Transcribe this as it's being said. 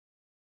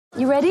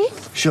You ready?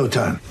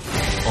 Showtime.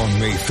 On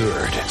May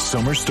 3rd,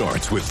 summer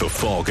starts with The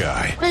Fall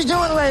Guy. Let's do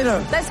it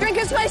later. Let's drink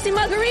a spicy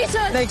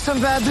margarita. Make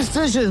some bad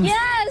decisions.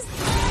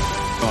 Yes.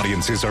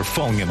 Audiences are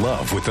falling in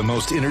love with the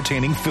most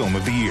entertaining film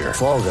of the year.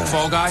 Fall Guy.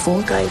 Fall Guy.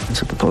 Fall Guy.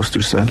 That's what the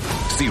poster said.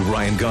 See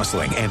Ryan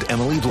Gosling and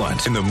Emily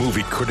Blunt in the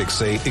movie critics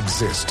say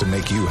exists to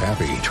make you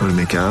happy. Trying to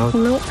make it out?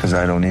 Nope. Because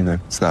I don't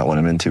either. It's not what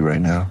I'm into right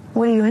now.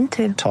 What are you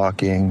into?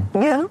 Talking.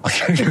 Yeah.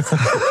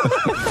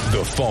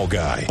 The Fall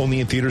Guy.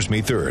 Only in theaters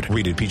May 3rd.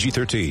 Rated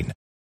PG-13.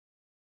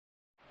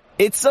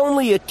 It's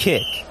only a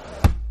kick,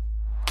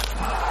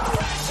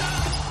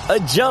 a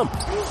jump,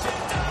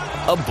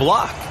 a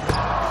block.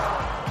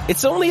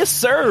 It's only a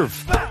serve.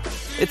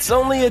 It's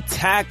only a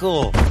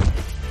tackle,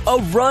 a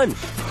run.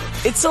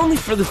 It's only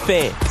for the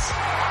fans.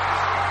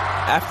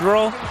 After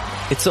all,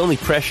 it's only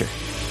pressure.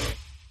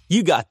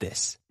 You got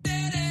this.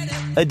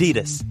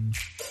 Adidas.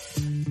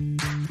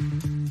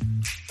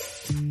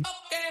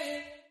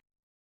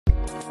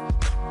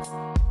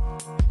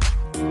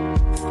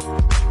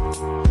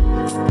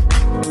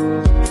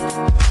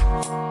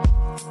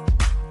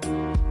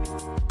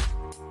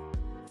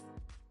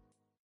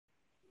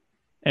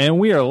 And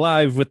we are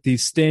live with the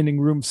Standing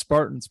Room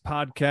Spartans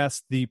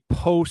podcast, the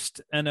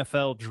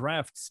post-NFL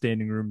draft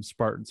Standing Room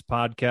Spartans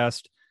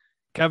podcast.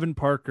 Kevin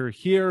Parker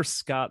here,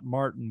 Scott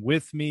Martin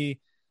with me.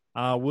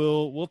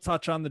 We'll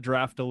touch on the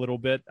draft a little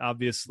bit.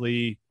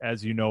 Obviously,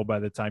 as you know, by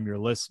the time you're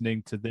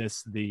listening to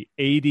this, the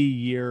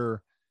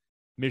 80-year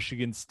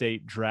Michigan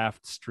State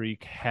draft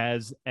streak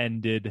has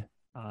ended.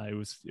 It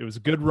was a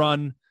good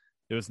run.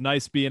 It was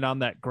nice being on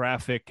that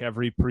graphic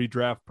every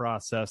pre-draft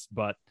process,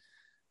 but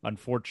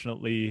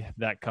unfortunately,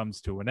 that comes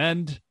to an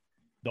end.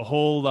 The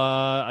whole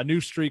a new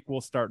streak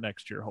will start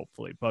next year,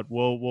 hopefully, but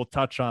we'll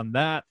touch on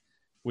that.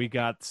 We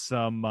got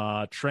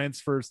some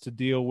transfers to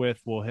deal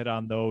with. We'll hit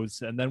on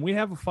those, and then we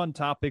have a fun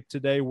topic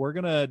today. We're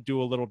gonna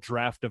do a little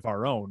draft of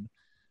our own.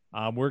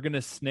 We're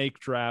gonna snake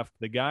draft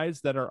the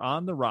guys that are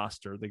on the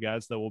roster, the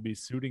guys that will be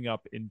suiting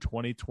up in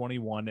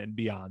 2021 and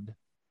beyond,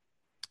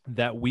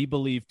 that we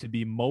believe to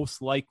be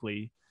most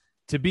likely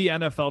to be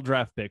NFL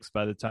draft picks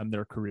by the time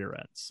their career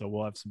ends. So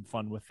we'll have some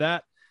fun with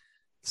that.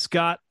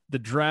 Scott, the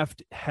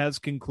draft has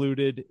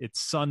concluded. It's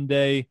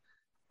Sunday.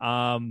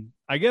 I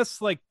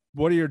guess,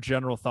 what are your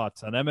general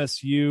thoughts on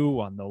MSU,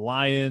 on the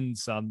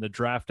Lions, on the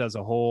draft as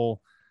a whole?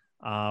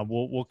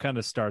 We'll kind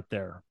of start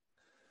there.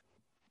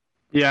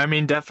 Yeah, I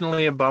mean,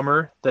 definitely a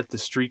bummer that the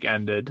streak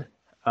ended.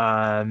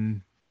 But,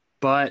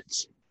 I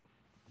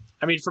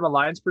mean, from a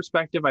Lions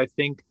perspective, I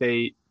think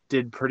they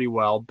did pretty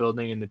well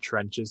building in the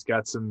trenches,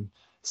 got some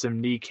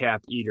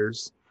kneecap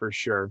eaters for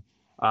sure.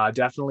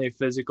 Definitely a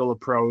physical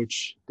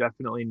approach,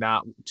 definitely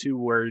not too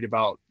worried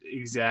about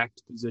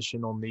exact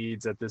positional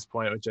needs at this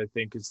point, which I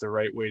think is the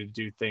right way to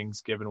do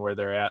things given where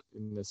they're at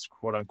in this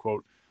quote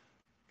unquote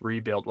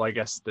rebuild. Well, I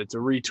guess it's a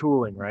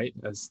retooling, right?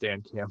 As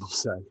Stan Campbell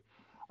said.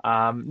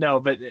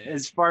 No, but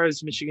as far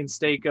as Michigan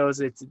State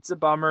goes, it's a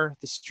bummer.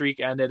 The streak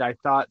ended. I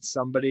thought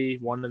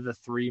one of the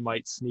three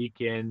might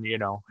sneak in,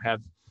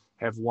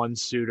 have one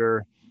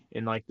suitor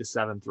in the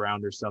 7th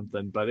round or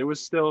something, but it was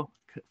still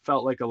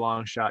felt like a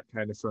long shot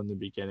kind of from the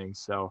beginning.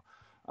 So,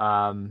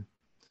 bummer.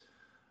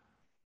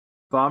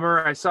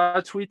 I saw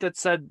a tweet that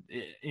said,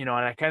 and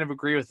I kind of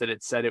agree with it.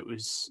 It said it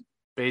was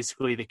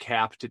basically the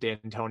cap to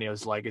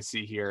D'Antonio's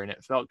legacy here. And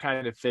it felt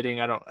kind of fitting.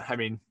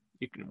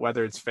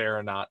 Whether it's fair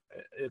or not,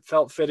 it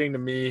felt fitting to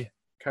me,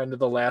 kind of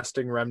the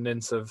lasting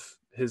remnants of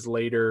his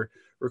later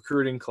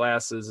recruiting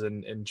classes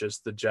and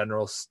just the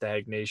general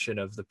stagnation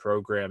of the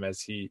program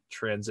as he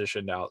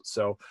transitioned out.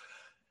 So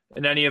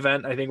in any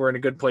event, I think we're in a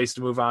good place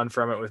to move on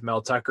from it with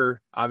Mel Tucker,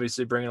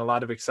 obviously bringing a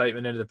lot of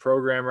excitement into the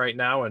program right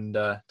now, and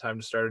time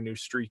to start a new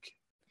streak.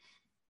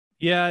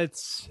 Yeah,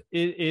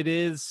 it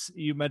is.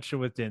 You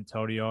mentioned with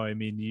D'Antonio, I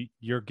mean,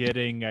 you're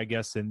getting, I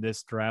guess, in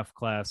this draft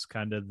class,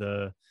 kind of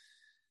the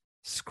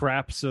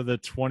scraps of the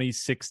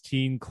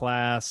 2016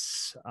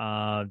 class,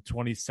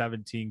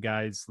 2017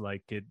 guys.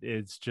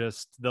 It's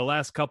just the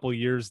last couple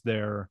years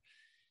there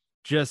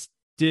just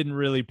didn't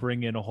really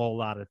bring in a whole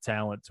lot of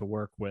talent to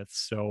work with.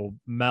 So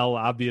Mel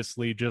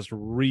obviously just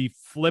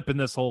flipping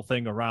this whole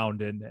thing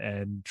around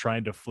and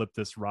trying to flip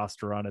this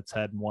roster on its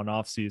head in one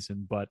off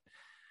season. But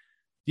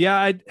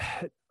yeah,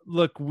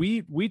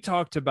 we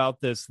talked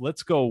about this.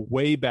 Let's go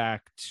way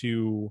back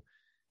to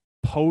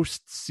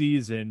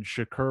post-season.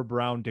 Shakur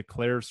Brown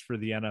declares for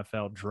the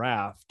NFL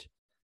draft.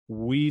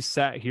 We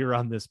sat here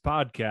on this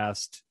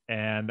podcast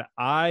and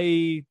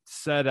I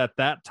said at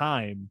that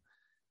time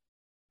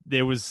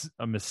there was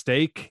a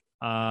mistake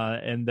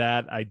and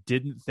that I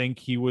didn't think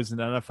he was an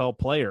NFL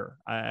player.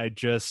 I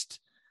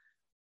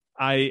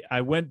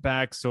went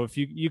back. So if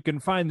you can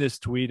find this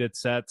tweet,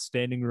 it's at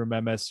Standing Room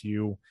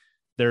MSU.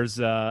 There's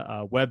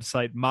a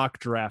website, Mock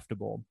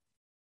Draftable,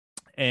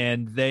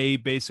 and they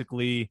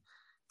basically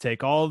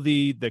take all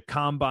the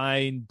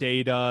combine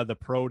data, the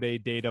pro day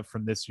data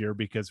from this year,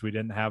 because we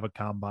didn't have a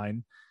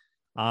combine,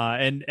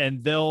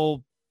 and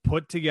they'll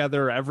put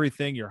together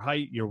everything: your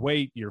height, your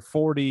weight, your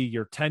 40,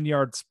 your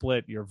 10-yard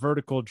split, your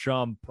vertical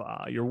jump,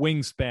 your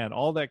wingspan,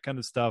 all that kind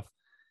of stuff.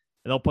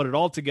 and they'll put it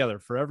all together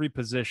for every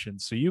position.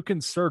 So you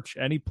can search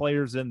any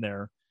players in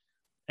there,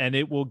 and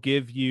it will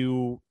give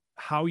you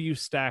how you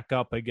stack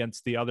up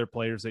against the other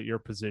players at your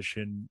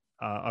position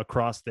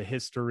across the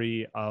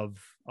history of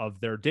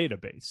their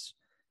database.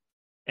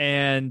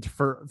 And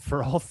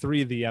for all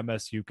three of the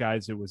MSU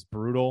guys, it was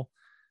brutal.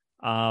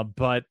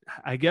 But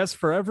I guess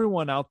for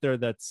everyone out there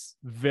that's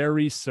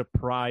very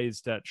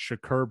surprised that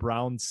Shakur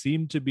Brown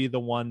seemed to be the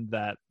one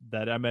that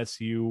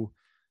MSU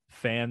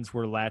fans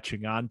were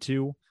latching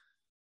onto.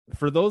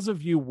 For those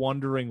of you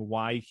wondering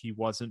why he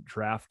wasn't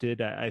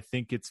drafted, I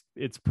think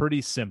it's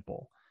pretty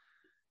simple.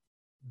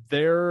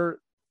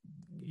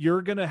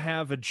 You're going to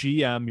have a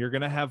GM, you're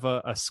going to have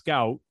a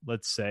scout,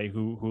 let's say,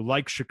 who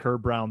likes Shakur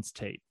Brown's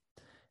tape.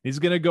 He's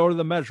going to go to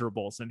the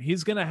measurables, and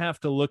he's going to have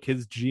to look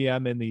his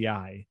GM in the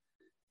eye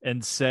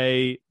and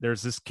say,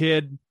 there's this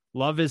kid,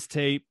 love his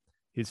tape.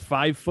 He's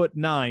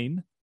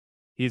 5'9".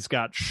 He's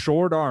got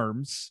short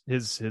arms.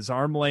 His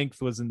arm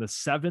length was in the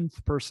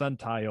 7th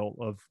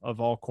percentile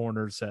of all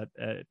corners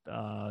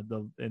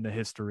in the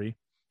history.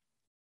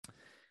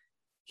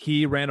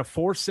 He ran a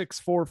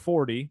 4.64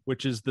 40,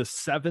 which is the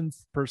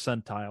 7th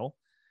percentile.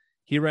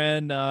 He's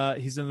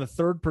in the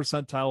 3rd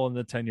percentile in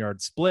the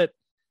 10-yard split.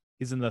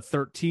 He's in the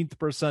 13th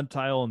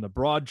percentile in the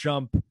broad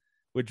jump,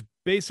 which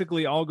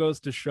basically all goes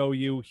to show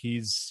you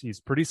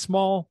he's pretty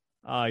small.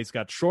 He's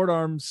got short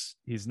arms.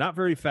 He's not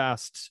very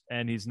fast,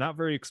 and he's not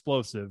very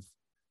explosive,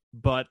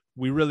 but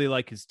we really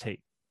like his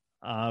tape.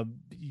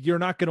 You're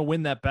not going to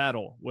win that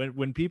battle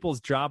when people's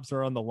jobs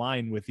are on the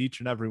line with each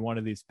and every one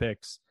of these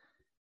picks.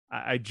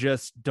 I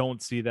just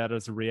don't see that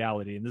as a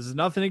reality. And this is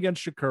nothing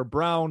against Shakur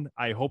Brown.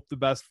 I hope the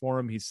best for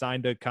him. He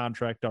signed a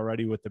contract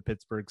already with the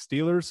Pittsburgh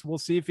Steelers. We'll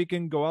see if he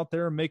can go out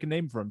there and make a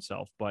name for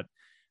himself. But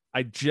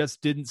I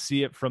just didn't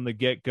see it from the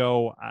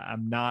get-go.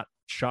 I'm not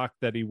shocked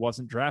that he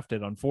wasn't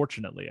drafted,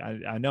 unfortunately.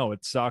 I know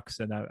it sucks,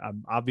 and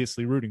I'm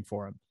obviously rooting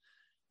for him.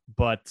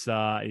 But,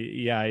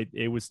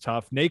 it was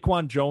tough.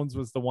 Naquan Jones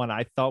was the one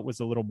I thought was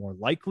a little more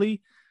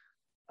likely.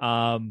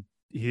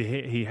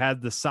 He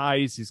had the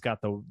size. He's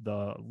got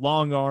the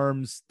long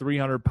arms,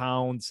 300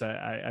 pounds.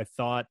 I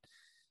thought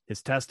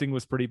his testing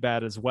was pretty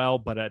bad as well,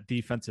 but at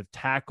defensive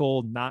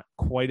tackle, not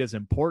quite as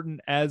important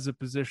as a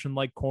position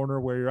like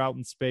corner where you're out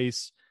in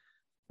space.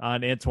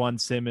 And Antoine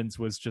Simmons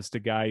was just a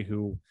guy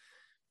who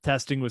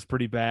testing was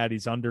pretty bad.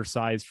 He's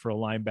undersized for a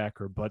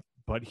linebacker,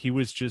 but he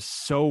was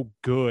just so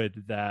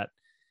good that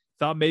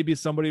thought maybe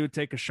somebody would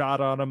take a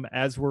shot on him.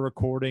 As we're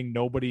recording,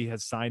 nobody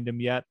has signed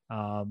him yet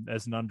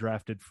as an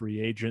undrafted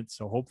free agent.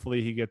 So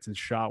hopefully he gets his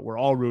shot. We're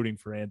all rooting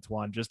for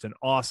Antoine, just an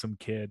awesome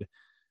kid,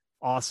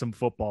 awesome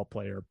football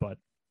player. But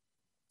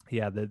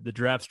yeah, the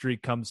draft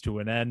streak comes to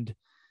an end.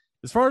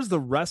 As far as the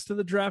rest of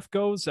the draft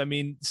goes, I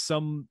mean,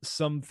 some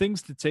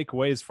things to take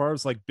away as far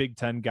as like Big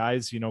Ten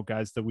guys,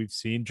 guys that we've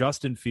seen.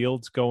 Justin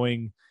Fields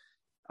going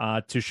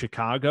to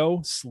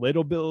Chicago, slid a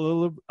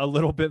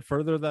little bit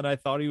further than I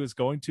thought he was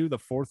going to, the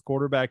 4th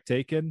quarterback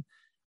taken.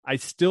 I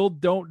still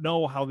don't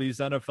know how these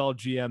NFL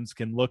GMs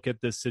can look at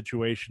this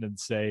situation and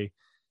say,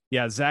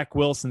 yeah, Zach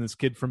Wilson, this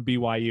kid from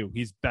BYU,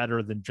 he's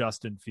better than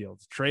Justin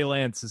Fields. Trey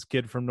Lance, this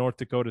kid from North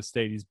Dakota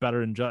State, he's better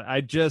than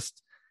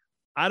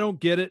I don't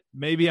get it.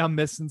 Maybe I'm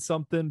missing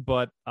something,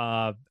 but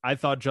I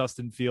thought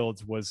Justin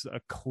Fields was a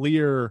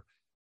clear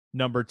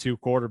number 2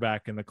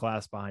 quarterback in the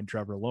class behind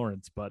Trevor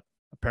Lawrence, but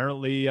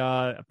apparently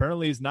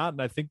he's not,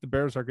 and I think the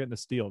Bears are getting a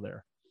steal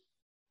there.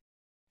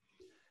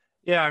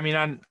 Yeah, I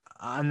mean,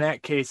 on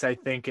that case, I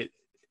think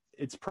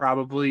it's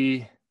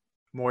probably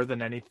more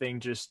than anything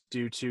just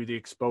due to the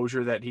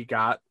exposure that he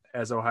got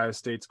as Ohio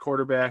State's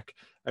quarterback.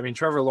 I mean,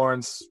 Trevor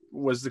Lawrence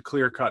was the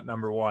clear-cut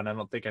number 1. I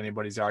don't think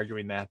anybody's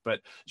arguing that,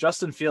 but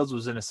Justin Fields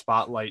was in a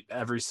spotlight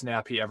every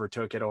snap he ever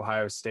took at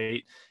Ohio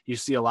State. You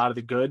see a lot of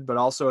the good, but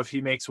also if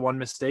he makes one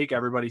mistake,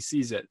 everybody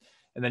sees it.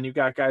 And then you've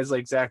got guys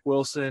like Zach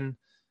Wilson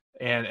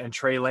and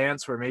Trey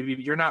Lance, where maybe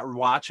you're not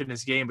watching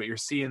his game, but you're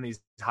seeing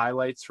these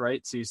highlights,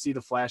 right? So you see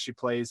the flashy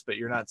plays, but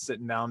you're not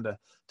sitting down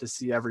to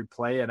see every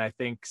play. And I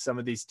think some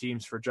of these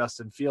teams for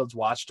Justin Fields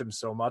watched him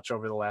so much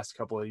over the last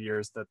couple of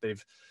years that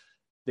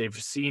they've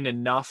seen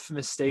enough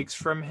mistakes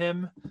from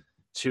him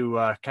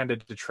to kind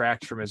of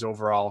detract from his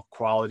overall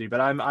quality.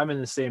 But I'm in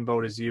the same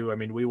boat as you. I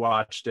mean, we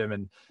watched him,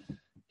 and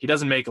he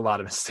doesn't make a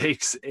lot of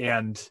mistakes,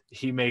 and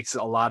he makes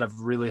a lot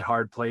of really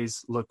hard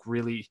plays look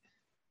really,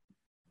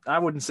 I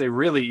wouldn't say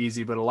really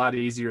easy, but a lot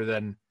easier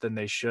than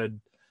they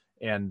should.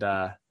 And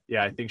I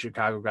think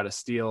Chicago got a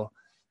steal.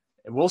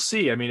 And we'll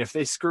see. I mean, if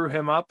they screw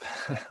him up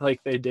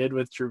like they did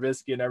with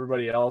Trubisky and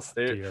everybody else,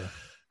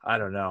 I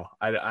don't know.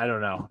 I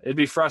don't know. It'd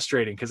be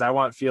frustrating because I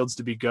want Fields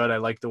to be good. I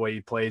like the way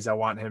he plays. I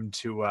want him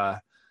to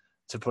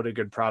put a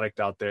good product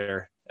out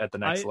there at the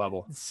next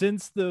level.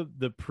 Since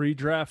the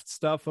pre-draft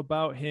stuff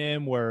about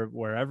him,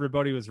 where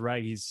everybody was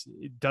right,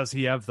 does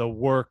he have the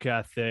work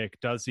ethic?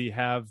 Does he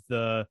have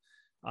the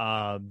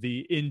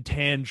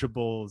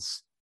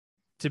intangibles?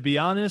 To be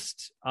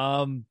honest,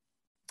 I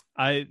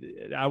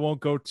won't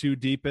go too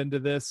deep into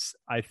this.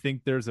 I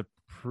think there's a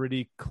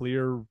pretty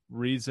clear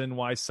reason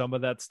why some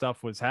of that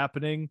stuff was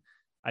happening.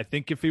 I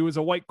think if he was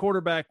a white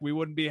quarterback, we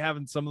wouldn't be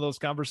having some of those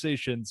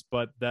conversations,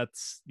 but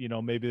that's,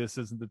 maybe this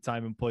isn't the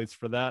time and place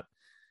for that.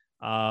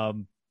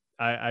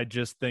 I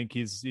just think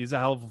he's a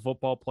hell of a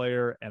football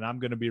player, and I'm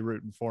going to be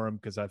rooting for him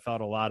because I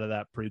thought a lot of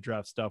that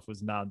pre-draft stuff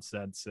was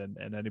nonsense, and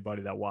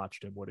anybody that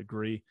watched him would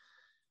agree.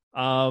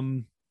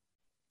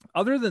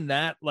 Other than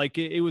that, like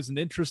it was an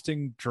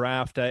interesting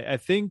draft. I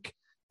think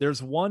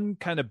there's one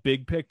kind of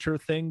big picture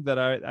thing that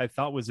I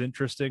thought was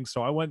interesting.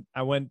 So I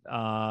went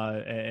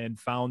and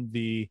found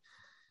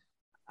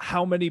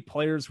how many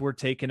players were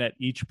taken at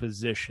each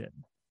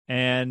position.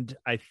 And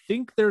I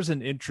think there's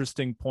an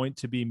interesting point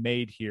to be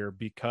made here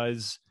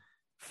because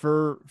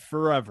for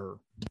forever,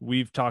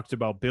 we've talked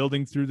about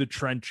building through the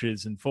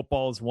trenches and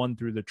football is won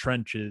through the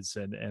trenches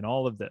and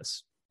all of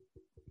this.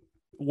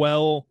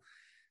 Well,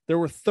 there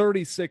were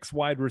 36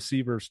 wide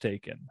receivers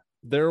taken.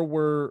 There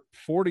were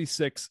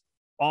 46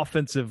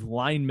 offensive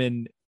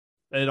linemen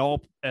at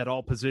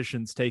all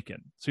positions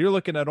taken. So you're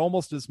looking at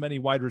almost as many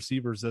wide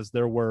receivers as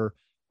there were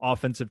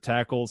offensive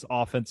tackles,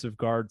 offensive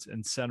guards,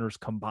 and centers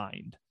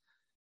combined.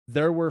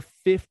 There were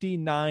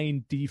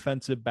 59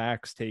 defensive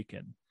backs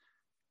taken.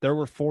 There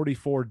were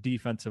 44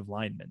 defensive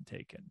linemen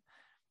taken.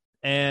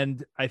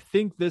 And I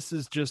think this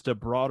is just a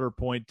broader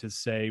point to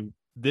say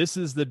this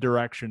is the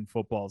direction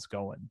football's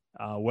going,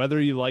 whether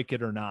you like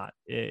it or not.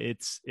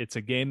 It's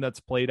a game that's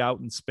played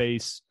out in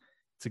space.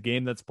 It's a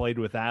game that's played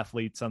with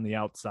athletes on the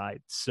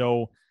outside.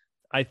 So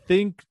I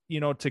think,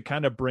 to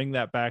kind of bring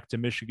that back to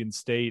Michigan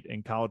State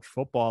and college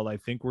football, I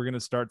think we're going to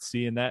start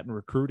seeing that in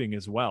recruiting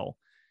as well.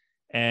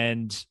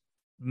 And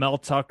Mel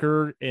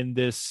Tucker in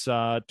this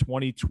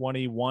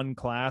 2021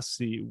 class,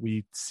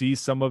 we see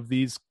some of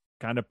these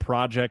kind of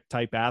project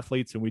type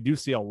athletes, and we do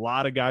see a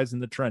lot of guys in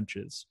the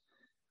trenches.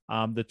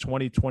 The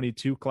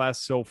 2022 class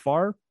so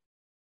far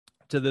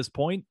to this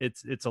point,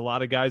 it's a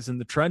lot of guys in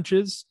the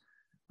trenches.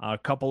 A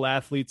couple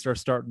athletes are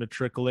starting to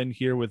trickle in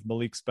here with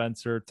Malik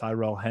Spencer,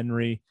 Tyrell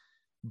Henry,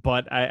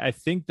 but I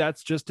think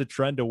that's just a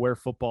trend of where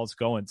football's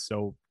going.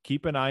 So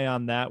keep an eye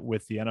on that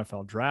with the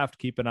NFL draft.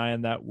 Keep an eye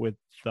on that with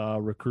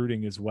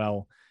recruiting as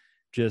well.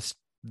 Just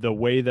the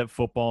way that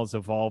football is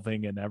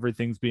evolving and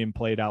everything's being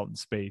played out in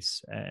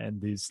space.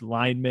 And these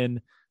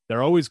linemen,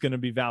 they're always going to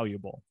be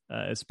valuable,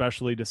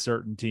 especially to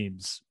certain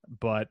teams.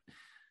 But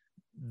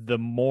the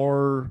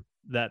more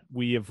that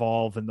we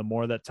evolve and the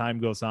more that time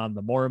goes on,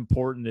 the more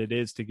important it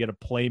is to get a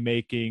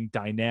playmaking,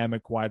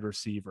 dynamic wide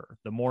receiver.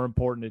 The more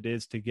important it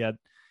is to get,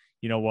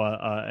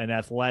 an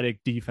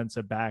athletic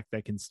defensive back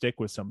that can stick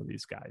with some of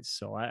these guys.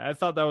 So I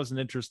thought that was an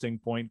interesting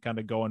point, kind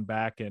of going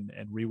back and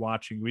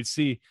rewatching.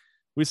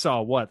 We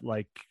saw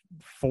like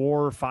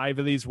 4 or 5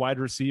 of these wide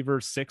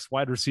receivers, 6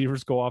 wide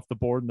receivers go off the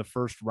board in the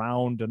first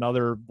round,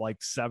 another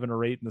like 7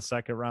 or 8 in the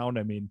second round.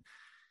 I mean,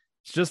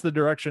 it's just the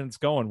direction it's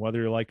going,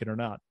 whether you like it or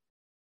not.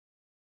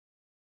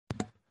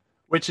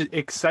 Which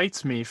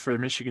excites me for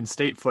Michigan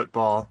State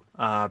football,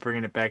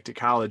 bringing it back to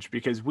college,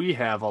 because we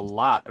have a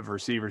lot of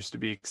receivers to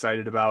be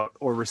excited about,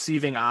 or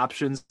receiving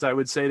options. I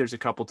would say there's a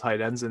couple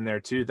tight ends in there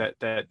too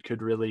that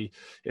could really,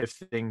 if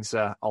things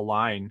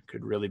align,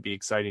 could really be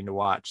exciting to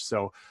watch.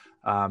 So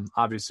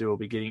obviously we'll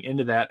be getting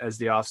into that as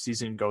the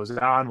offseason goes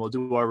on. We'll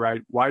do our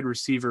wide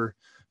receiver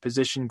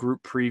position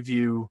group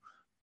preview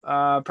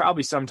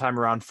probably sometime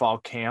around fall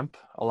camp,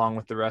 along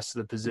with the rest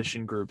of the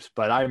position groups.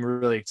 But I'm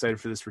really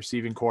excited for this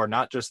receiving core,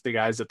 not just the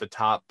guys at the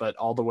top, but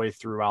all the way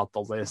throughout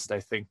the list. I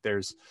think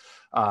there's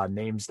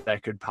names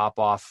that could pop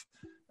off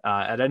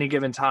at any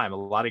given time. A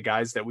lot of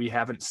guys that we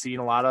haven't seen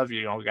a lot of,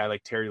 a guy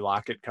like Terry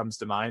Lockett comes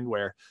to mind,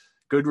 where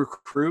good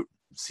recruit,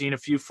 seen a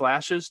few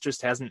flashes,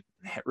 just hasn't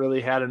really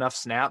had enough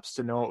snaps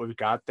to know what we've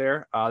got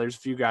there. There's a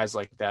few guys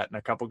like that, and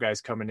a couple guys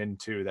coming in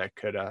too that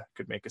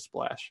could make a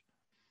splash.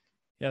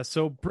 Yeah,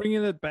 so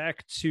bringing it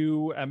back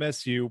to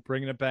MSU,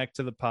 bringing it back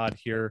to the pod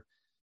here,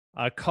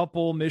 a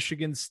couple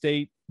Michigan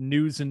State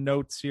news and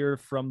notes here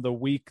from the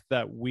week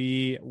that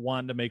we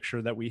want to make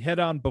sure that we hit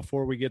on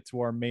before we get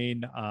to our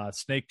main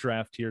snake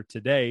draft here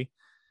today.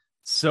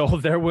 So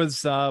there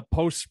was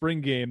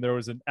post-spring game, there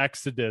was an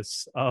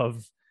exodus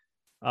of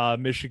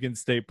Michigan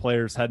State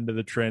players heading to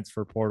the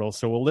transfer portal.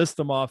 So we'll list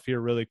them off here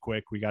really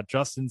quick. We got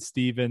Justin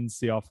Stevens,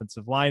 the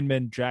offensive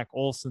lineman, Jack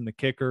Olson, the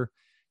kicker,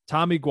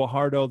 Tommy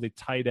Guajardo, the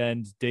tight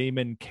end,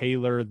 Damon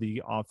Kaler,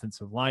 the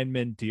offensive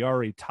lineman,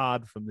 Diari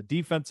Todd from the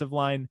defensive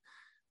line,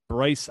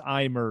 Bryce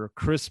Eimer,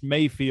 Chris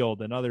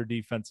Mayfield, another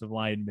defensive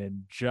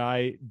lineman,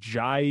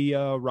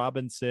 Jaya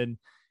Robinson,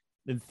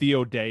 and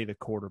Theo Day, the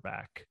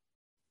quarterback.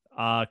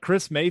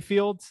 Chris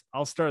Mayfield,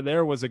 I'll start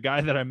there, was a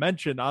guy that I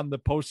mentioned on the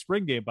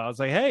post-spring game, but I was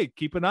like, hey,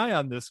 keep an eye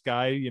on this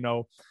guy,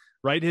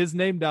 write his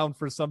name down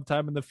for some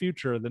time in the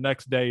future. The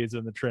next day he's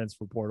in the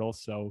transfer portal.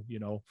 So,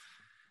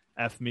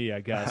 F me,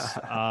 I guess.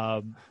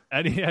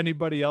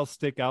 Anybody else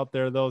stick out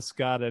there though,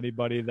 Scott?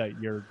 Anybody that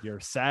you're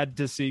sad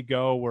to see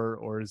go,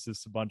 or is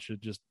this a bunch of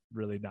just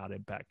really not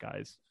impact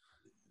guys?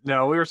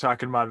 No, we were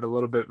talking about it a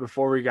little bit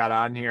before we got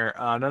on here.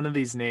 None of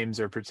these names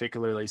are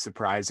particularly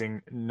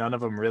surprising. None of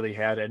them really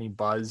had any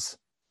buzz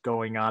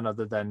going on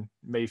other than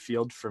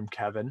Mayfield from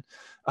Kevin.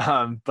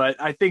 But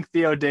I think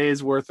Theo Day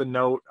is worth a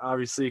note.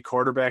 Obviously,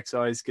 quarterbacks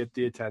always get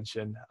the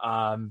attention.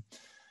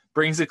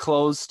 Brings a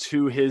close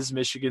to his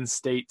Michigan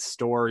State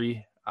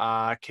story.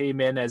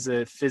 Came in as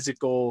a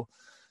physical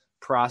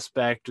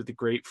prospect with a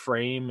great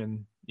frame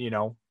and,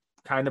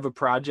 kind of a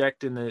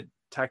project in the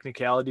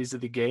technicalities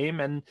of the game,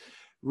 and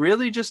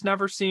really just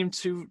never seemed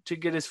to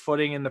get his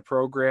footing in the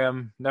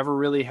program. Never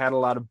really had a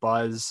lot of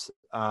buzz.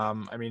 I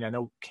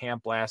know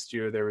camp last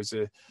year, there was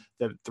the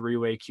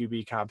 3-way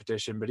QB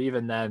competition, but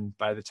even then,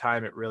 by the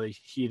time it really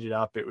heated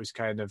up, it was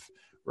kind of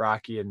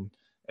rocky and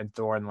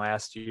thorn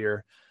last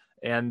year.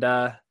 And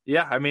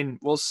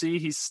we'll see.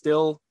 He's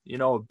still,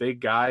 a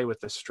big guy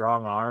with a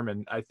strong arm,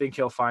 and I think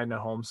he'll find a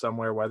home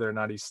somewhere. Whether or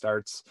not he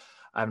starts,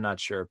 I'm not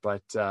sure,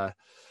 but I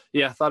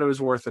thought it was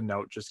worth a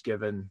note, just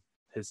given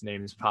his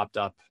name's popped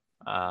up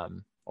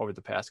over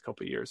the past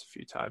couple of years a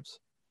few times.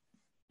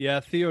 Yeah,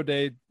 Theo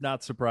Day,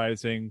 not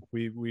surprising.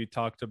 We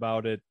talked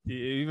about it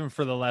even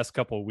for the last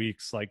couple of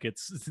weeks. Like it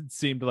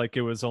seemed like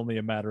it was only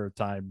a matter of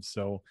time.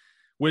 So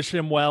wish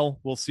him well.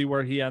 We'll see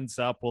where he ends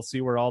up. We'll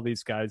see where all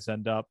these guys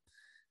end up.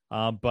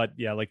 But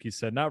yeah, like you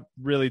said, not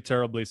really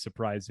terribly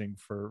surprising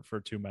for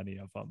too many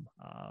of them.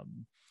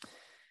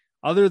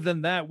 Other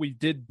than that, we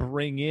did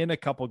bring in a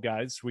couple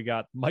guys. We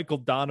got Michael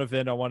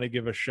Donovan. I want to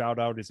give a shout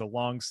out. He's a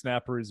long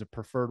snapper. He's a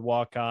preferred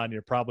walk-on.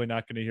 You're probably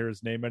not going to hear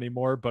his name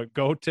anymore, but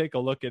go take a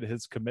look at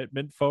his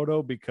commitment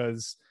photo,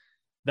 because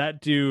that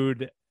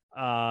dude,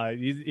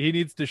 he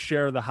needs to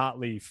share the hot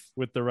leaf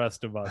with the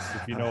rest of us,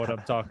 if you know what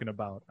I'm talking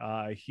about.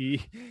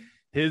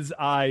 His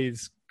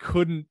eyes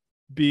couldn't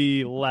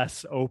be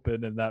less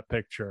open in that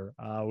picture,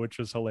 which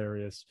was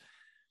hilarious.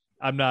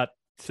 I'm not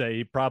say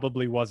he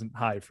probably wasn't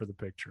high for the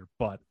picture,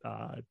 but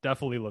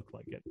definitely looked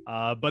like it.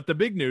 But the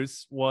big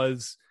news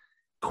was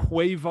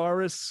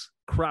Quavaris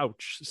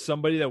Crouch,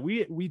 somebody that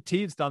we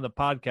teased on the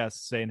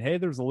podcast saying, hey,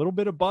 there's a little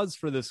bit of buzz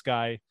for this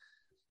guy.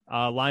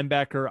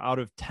 Linebacker out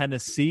of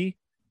Tennessee,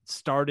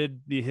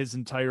 started his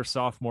entire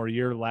sophomore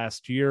year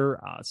last year,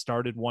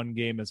 started one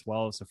game as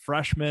well as a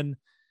freshman,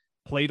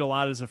 played a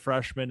lot as a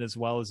freshman as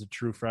well as a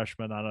true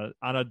freshman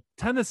on a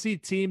Tennessee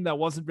team that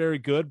wasn't very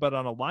good, but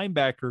on a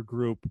linebacker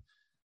group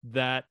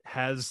that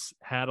has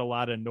had a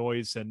lot of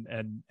noise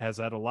and has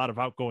had a lot of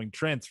outgoing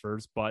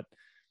transfers. But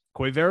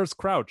Quavaris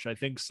Crouch, I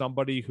think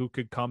somebody who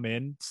could come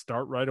in,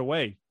 start right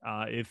away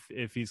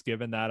if he's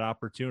given that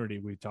opportunity.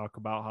 We talk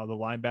about how the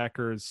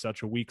linebacker is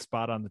such a weak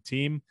spot on the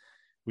team.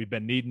 We've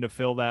been needing to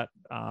fill that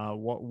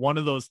one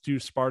of those two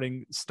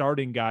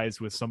starting guys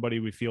with somebody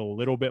we feel a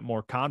little bit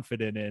more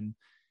confident in.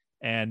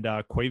 And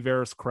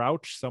Quavaris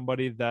Crouch,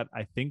 somebody that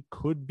I think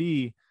could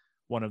be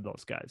one of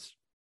those guys.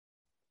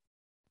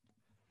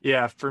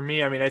 Yeah, for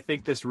me, I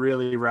think this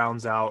really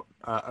rounds out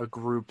a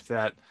group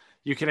that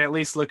you can at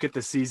least look at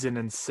the season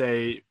and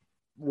say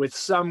with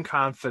some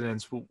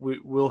confidence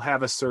we'll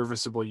have a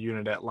serviceable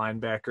unit at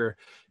linebacker.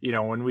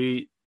 When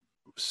we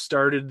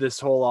started this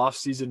whole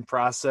offseason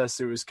process,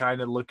 it was kind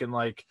of looking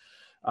like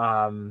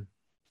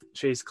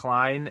Chase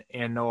Klein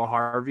and Noah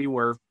Harvey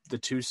were the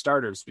two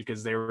starters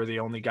because they were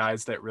the only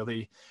guys that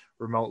really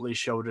remotely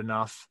showed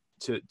enough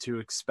to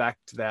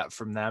expect that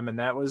from them. And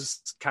that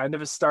was kind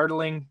of a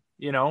startling,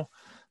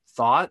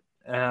 thought.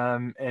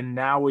 And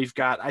now we've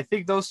got, I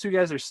think those two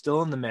guys are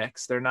still in the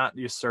mix. They're not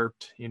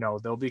usurped,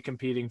 they'll be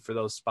competing for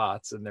those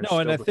spots, and they're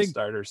still the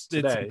starters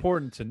today. It's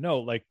important to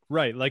note,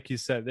 like you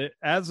said,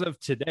 as of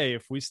today,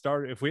 if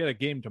we had a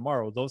game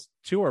tomorrow, those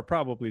two are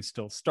probably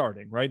still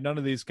starting, right? None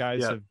of these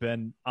guys have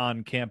been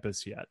on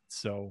campus yet.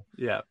 So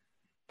yeah,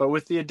 but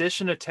with the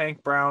addition of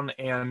Tank Brown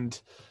and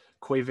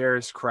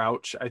Quavaris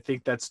Crouch, I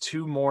think that's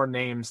two more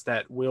names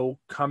that will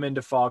come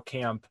into fall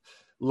camp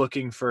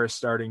looking for a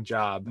starting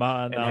job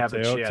and have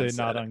a chance.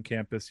 Not on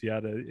campus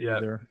yet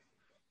either.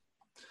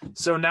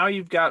 So now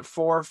you've got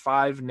 4 or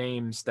 5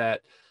 names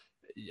that,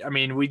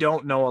 we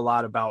don't know a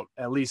lot about,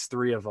 at least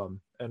 3 of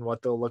them and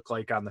what they'll look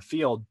like on the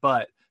field,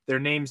 but they're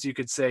names you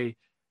could say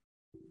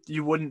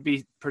you wouldn't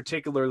be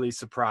particularly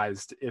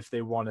surprised if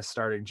they won a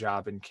starting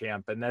job in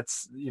camp. And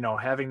that's,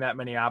 having that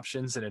many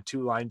options in a 2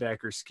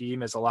 linebacker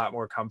scheme is a lot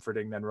more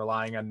comforting than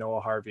relying on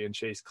Noah Harvey and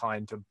Chase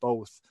Klein to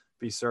both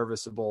be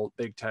serviceable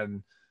Big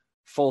Ten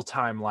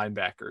full-time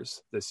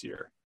linebackers this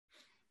year.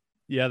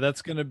 Yeah,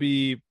 that's going to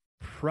be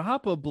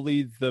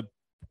probably the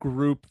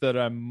group that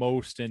I'm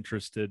most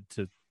interested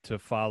to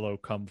follow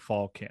come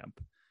fall camp.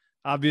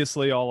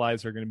 Obviously, all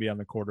eyes are going to be on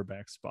the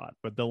quarterback spot,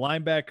 but the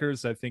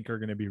linebackers, I think, are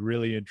going to be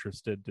really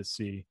interested to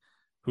see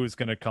who's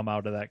going to come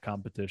out of that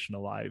competition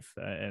alive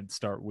and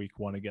start week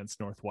 1 against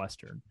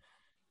Northwestern.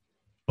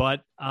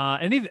 But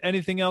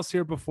anything else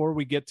here before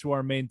we get to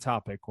our main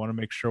topic? Want to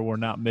make sure we're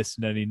not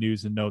missing any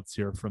news and notes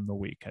here from the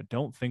week. I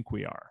don't think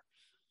we are.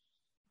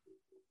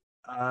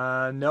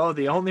 No,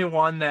 the only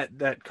one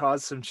that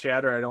caused some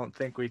chatter I don't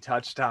think we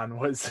touched on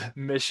was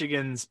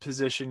Michigan's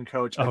position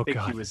coach. I think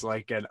he was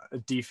like a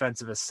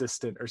defensive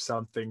assistant or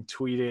something,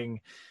 tweeting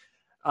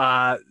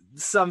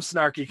some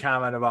snarky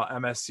comment about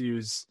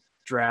MSU's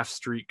draft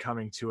streak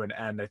coming to an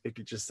end. I think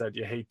it just said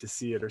you hate to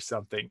see it or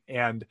something.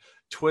 And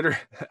Twitter,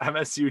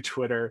 MSU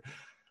Twitter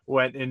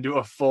went into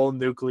a full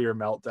nuclear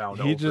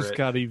meltdown. He just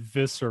got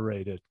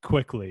eviscerated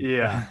quickly.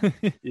 Yeah.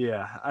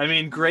 Yeah. I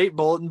mean, great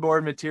bulletin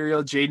board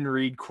material. Jaden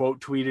Reed quote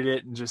tweeted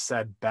it and just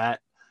said bet,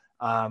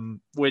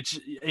 which,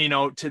 you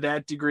know, to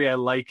that degree, I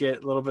like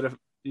it. A little bit of,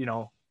 you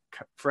know,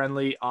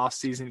 friendly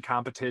off-season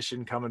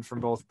competition coming from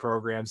both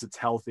programs. It's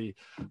healthy,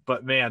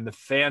 but man, the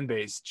fan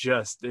base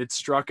just, it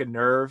struck a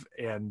nerve.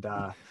 And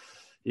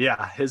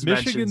yeah, his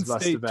Michigan mentions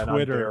must State have been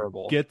Twitter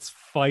unbearable. gets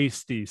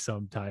feisty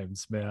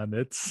sometimes, man.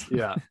 It's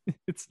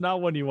it's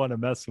not one you want to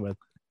mess with.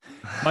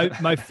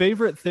 My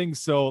favorite thing.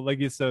 So like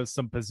you said,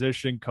 some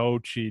position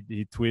coach,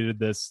 he tweeted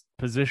this,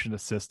 position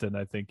assistant,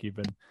 I think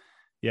even.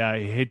 Yeah,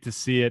 I hate to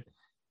see it.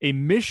 A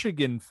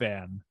Michigan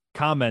fan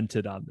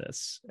commented on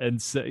this,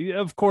 and so,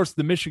 of course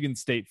the Michigan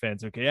State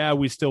fans, okay, yeah,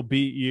 we still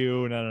beat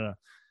you. No.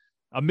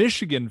 A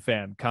Michigan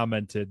fan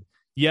commented,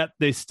 yet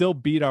they still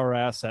beat our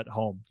ass at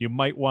home. You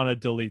might want to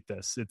delete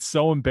this. It's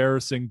so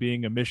embarrassing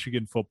being a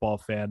Michigan football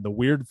fan. The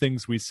weird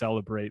things we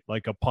celebrate,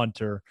 like a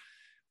punter.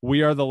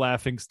 We are the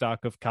laughing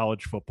stock of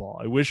college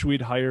football. I wish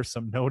we'd hire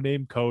some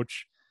no-name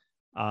coach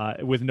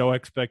with no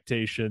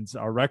expectations.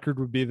 Our record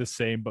would be the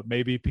same, but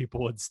maybe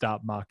people would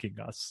stop mocking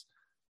us.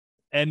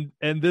 And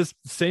this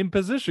same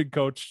position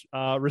coach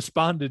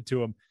responded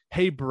to him,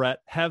 "Hey, Brett,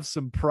 have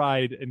some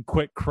pride and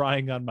quit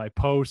crying on my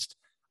post.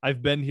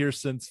 I've been here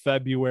since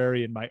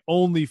February, and my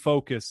only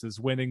focus is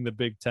winning the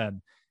Big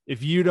Ten.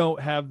 If you don't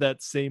have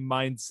that same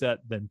mindset,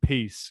 then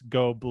peace,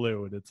 go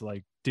blue." And it's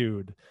like,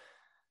 dude,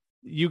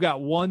 you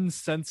got one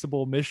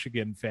sensible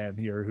Michigan fan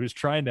here who's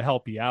trying to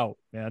help you out,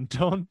 man.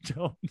 Don't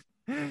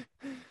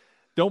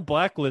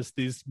blacklist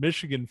these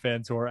Michigan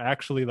fans who are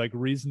actually like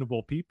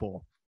reasonable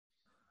people.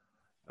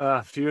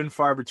 Few and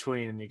far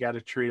between, and you got to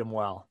treat them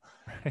well.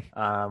 Right.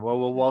 Well,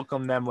 we'll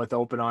welcome them with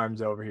open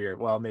arms over here.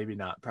 Well, maybe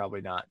not,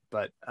 probably not,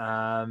 but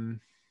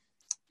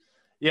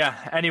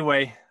yeah.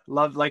 Anyway,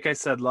 like I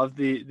said, love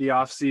the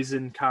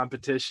off-season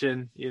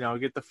competition. You know,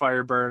 get the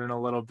fire burning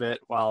a little bit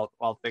while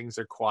things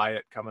are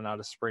quiet coming out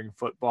of spring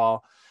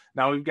football.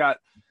 Now we've got,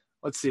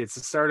 let's see, it's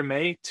the start of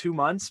May, 2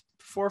 months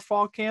before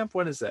fall camp.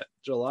 When is it?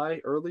 July,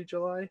 early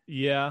July?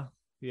 Yeah.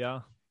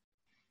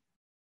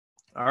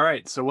 All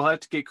right, so we'll have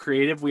to get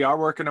creative. We are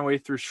working our way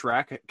through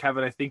Shrek.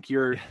 Kevin, I think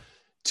you're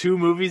 2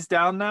 movies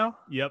down now?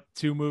 Yep,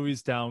 2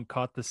 movies down.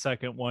 Caught the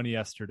second one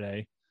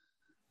yesterday.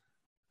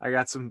 I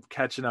got some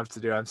catching up to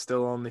do. I'm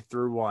still only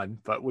through 1,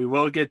 but we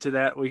will get to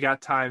that. We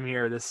got time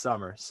here this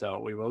summer,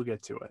 so we will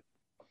get to it.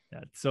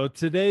 Yeah, so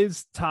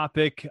today's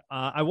topic,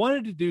 I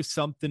wanted to do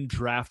something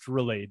draft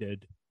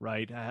related,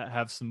 right?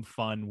 Have some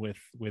fun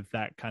with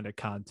that kind of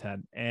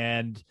content,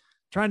 and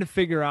trying to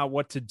figure out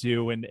what to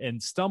do,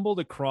 and stumbled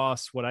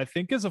across what I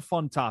think is a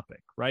fun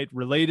topic, right?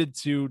 Related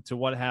to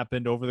what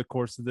happened over the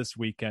course of this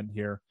weekend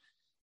here.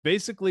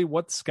 Basically,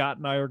 what Scott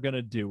and I are going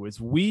to do is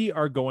we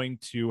are going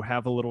to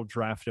have a little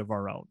draft of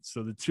our own.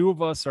 So the two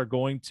of us are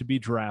going to be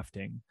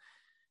drafting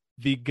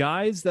the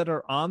guys that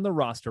are on the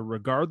roster,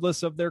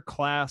 regardless of their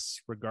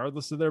class,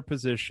 regardless of their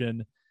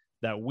position,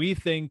 that we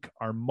think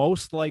are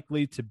most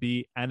likely to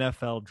be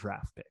NFL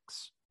draft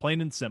picks. Plain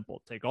and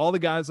simple. Take all the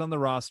guys on the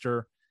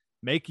roster,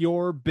 make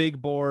your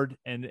big board,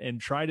 and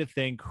try to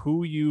think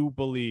who you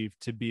believe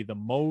to be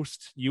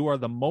you are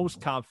the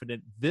most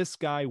confident this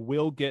guy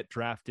will get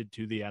drafted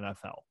to the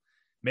NFL.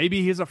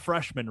 Maybe he's a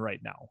freshman right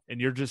now,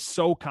 and you're just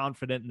so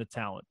confident in the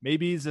talent.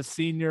 Maybe he's a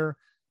senior.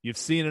 You've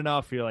seen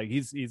enough. You're like,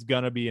 he's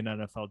going to be an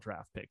NFL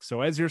draft pick.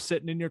 So as you're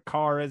sitting in your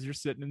car, as you're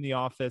sitting in the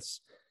office,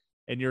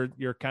 and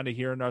you're kind of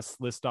hearing us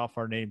list off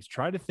our names,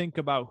 try to think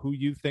about who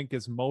you think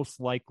is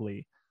most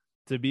likely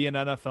to be an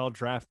NFL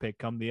draft pick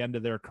come the end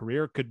of their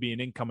career. Could be an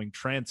incoming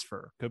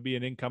transfer, could be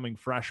an incoming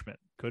freshman,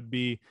 could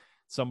be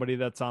somebody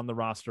that's on the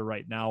roster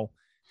right now.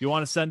 If you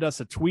want to send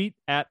us a tweet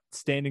at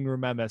Standing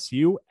Room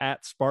MSU,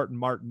 at Spartan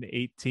Martin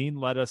 18,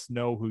 let us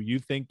know who you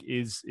think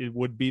it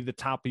would be the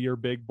top of your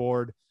big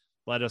board.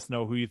 Let us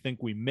know who you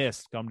think we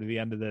missed come to the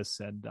end of this,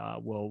 and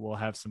we'll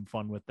have some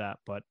fun with that.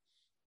 But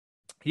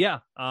yeah,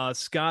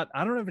 Scott,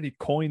 I don't have any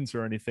coins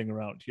or anything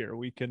around here.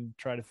 We can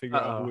try to figure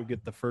out who would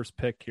get the first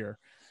pick here.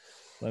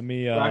 Let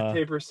me rock,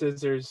 paper,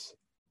 scissors.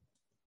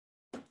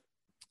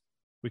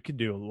 We could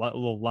do a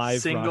little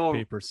live single rock,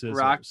 paper, scissors.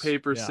 Rock,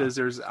 paper,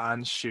 scissors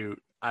on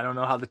shoot. I don't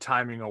know how the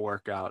timing will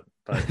work out,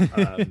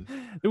 but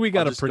we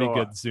got a pretty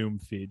good Zoom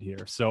feed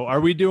here. So are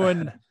we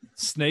doing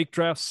snake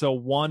drafts? So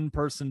one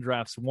person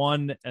drafts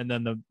one, and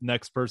then the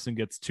next person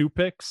gets 2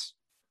 picks?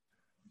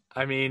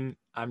 I mean,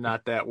 I'm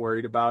not that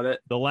worried about it.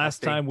 The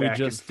last time we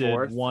just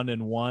did 1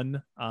 and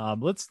 1.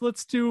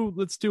 Let's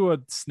do a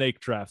snake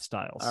draft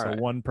style. All so right.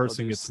 One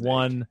person gets snake.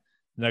 1,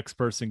 next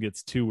person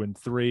gets 2 and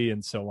 3,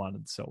 and so on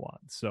and so on.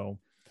 So,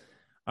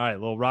 all right,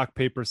 little rock,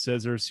 paper,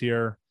 scissors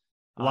here,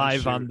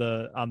 live on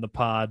the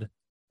pod.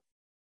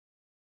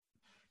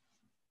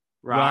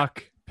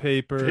 Rock,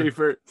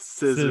 paper,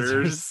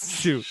 scissors,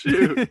 shoot.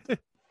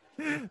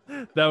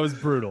 That was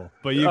brutal,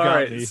 but you All got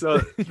right, me. so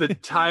the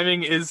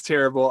timing is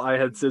terrible. I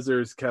had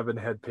scissors, Kevin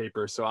had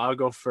paper, so I'll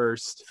go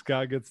first.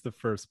 Scott gets the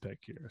first pick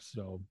here.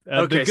 So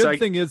Okay, the so good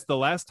thing is the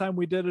last time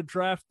we did a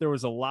draft, there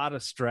was a lot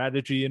of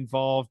strategy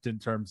involved in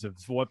terms of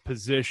what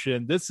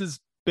position. This is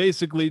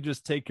basically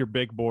just take your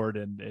big board,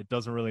 and it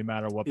doesn't really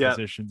matter what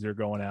positions you're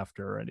going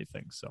after or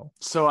anything. So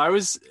I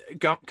was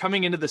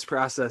coming into this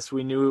process.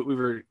 We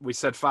knew we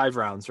said 5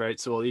 rounds, right?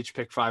 So we'll each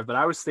pick 5. But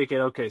I was thinking,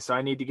 okay, so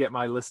I need to get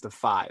my list of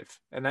 5,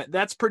 and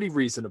that's pretty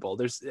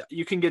reasonable.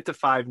 You can get to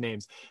 5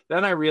 names.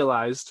 Then I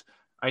realized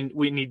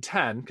we need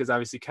 10 because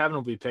obviously Kevin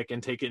will be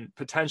picking,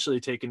 potentially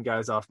taking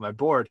guys off my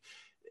board.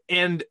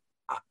 And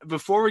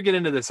before we get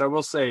into this, I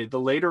will say the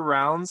later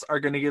rounds are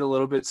going to get a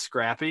little bit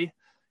scrappy.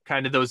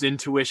 Kind of those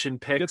intuition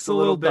picks. It's a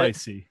little bit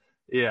dicey.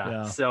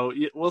 Yeah. So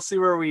we'll see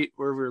where we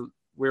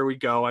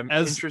go. I'm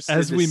interested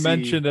as we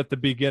mentioned at the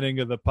beginning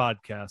of the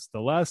podcast,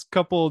 the last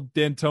couple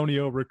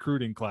D'Antonio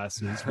recruiting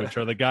classes, which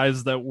are the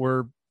guys that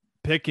we're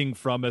picking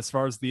from as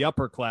far as the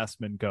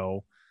upperclassmen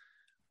go,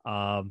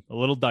 a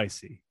little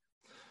dicey.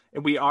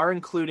 And we are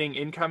including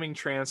incoming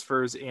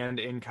transfers and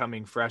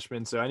incoming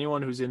freshmen. So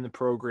anyone who's in the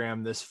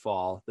program this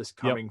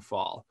coming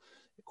fall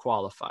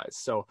qualifies.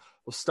 So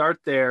we'll start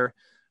there.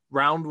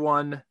 Round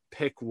 1,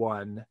 pick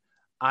 1.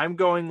 I'm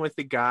going with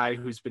the guy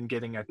who's been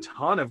getting a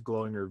ton of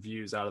glowing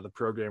reviews out of the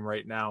program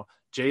right now,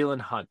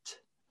 Jalen Hunt.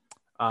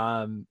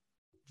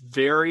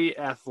 Very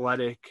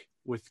athletic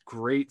with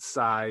great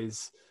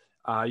size.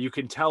 You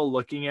can tell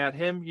looking at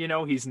him,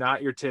 he's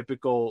not your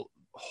typical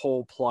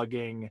hole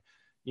plugging,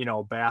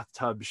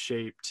 bathtub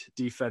shaped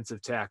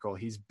defensive tackle.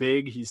 He's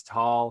big, he's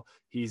tall,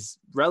 he's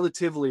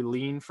relatively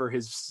lean for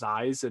his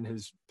size and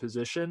his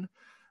position.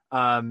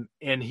 And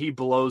he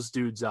blows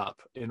dudes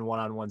up in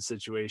one-on-one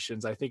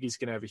situations. I think he's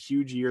going to have a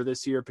huge year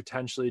this year,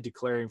 potentially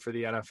declaring for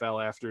the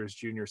NFL after his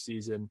junior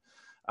season.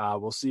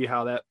 We'll see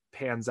how that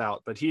pans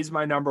out, but he's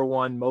my number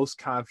 1, most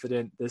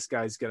confident this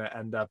guy's going to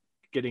end up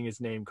getting his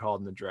name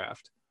called in the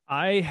draft.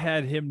 I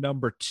had him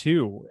number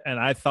 2, and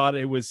I thought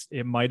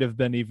it might have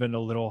been even a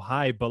little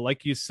high, but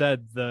like you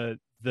said, the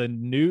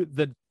news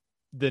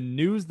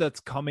that's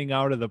coming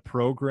out of the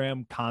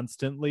program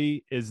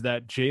constantly is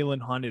that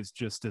Jalen Hunt is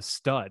just a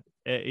stud.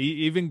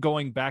 Even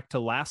going back to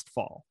last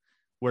fall,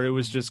 where it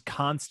was just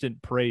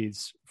constant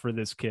praise for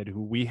this kid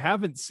who we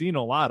haven't seen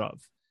a lot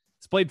of.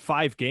 He's played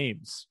 5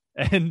 games,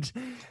 and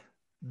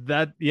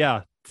that,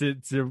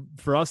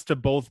 for us to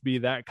both be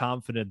that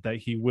confident that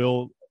he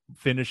will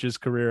finish his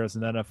career as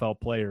an NFL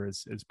player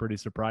is pretty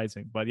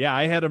surprising. But yeah,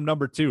 I had him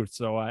number 2,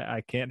 so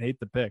I can't hate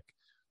the pick.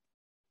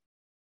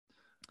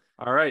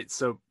 All right,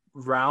 so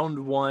round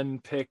 1,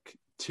 pick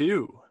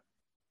 2.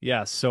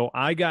 Yeah, so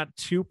I got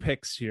 2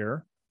 picks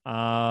here.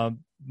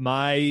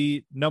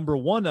 My number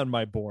 1 on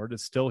my board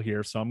is still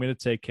here, so I'm going to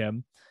take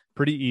him.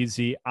 Pretty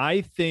easy.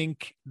 I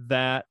think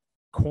that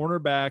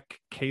cornerback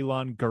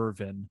Kalon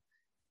Gervin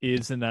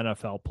is an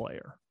NFL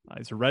player.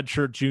 He's a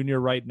redshirt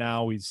junior right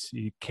now.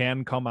 He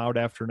can come out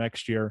after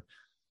next year.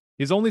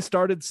 He's only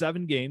started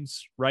 7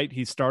 games, right?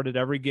 He started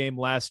every game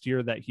last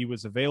year that he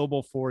was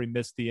available for. He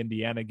missed the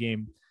Indiana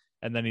game,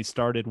 and then he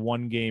started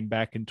 1 game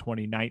back in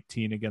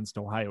 2019 against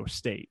Ohio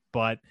State.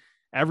 But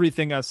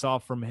everything I saw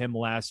from him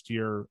last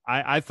year,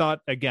 I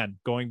thought, again,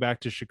 going back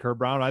to Shakur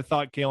Brown, I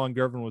thought Kalon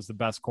Gervin was the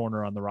best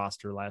corner on the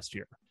roster last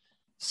year.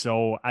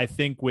 So I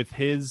think with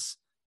his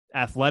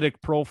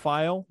athletic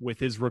profile, with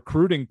his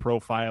recruiting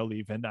profile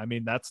even, I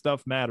mean, that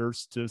stuff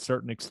matters to a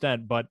certain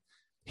extent, but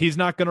he's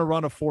not going to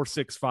run a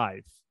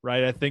 4.65,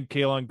 right? I think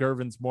Kalon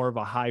Gervin's more of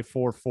a high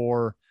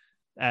 4.4,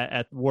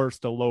 at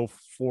worst a low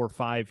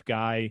 4.5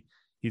 guy.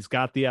 He's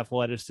got the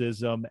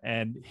athleticism,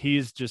 and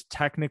he's just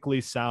technically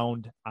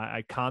sound.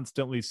 I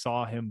constantly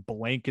saw him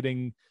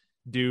blanketing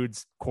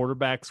dudes.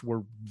 Quarterbacks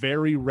were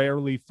very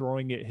rarely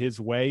throwing it his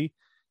way.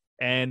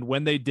 And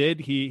when they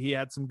did, he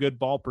had some good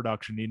ball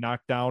production. He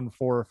knocked down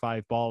 4 or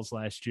 5 balls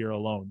last year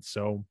alone.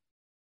 So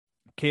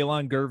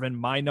Kalon Gervin,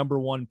 my number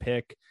 1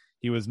 pick.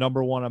 He was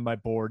number 1 on my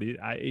board.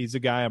 He's a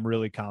guy I'm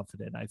really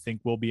confident I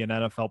think will be an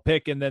NFL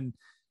pick. And then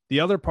the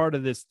other part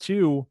of this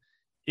too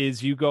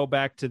is you go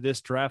back to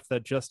this draft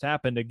that just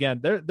happened.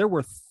 Again, there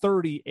were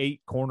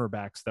 38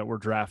 cornerbacks that were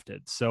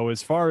drafted. So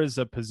as far as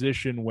a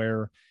position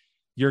where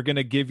you're going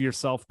to give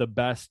yourself the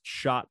best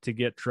shot to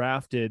get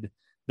drafted,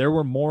 there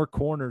were more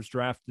corners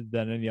drafted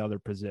than any other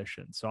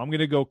position. So I'm going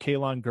to go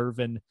Kalon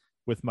Gervin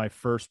with my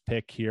first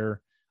pick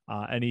here.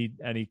 Any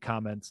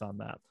comments on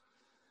that?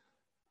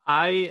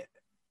 I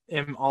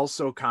am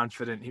also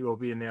confident he will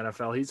be in the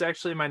NFL. He's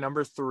actually my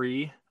number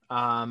 3.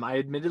 I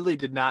admittedly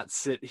did not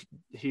sit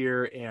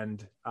here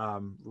and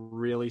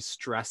really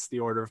stress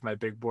the order of my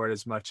big board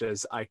as much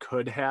as I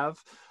could have.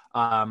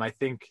 I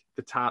think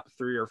the top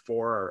 3 or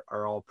 4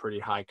 are all pretty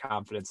high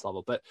confidence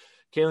level, but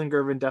Kalon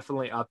Gervin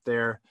definitely up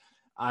there.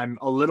 I'm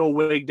a little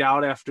wigged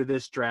out after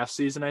this draft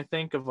season, I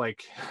think, of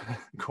like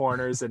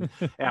corners, and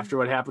after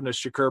what happened to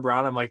Shakur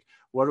Brown, I'm like,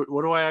 what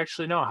do I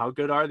actually know? How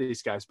good are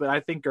these guys? But I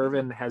think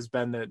Gervin has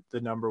been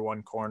the number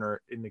 1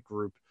 corner in the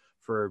group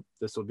for,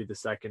 this will be the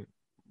second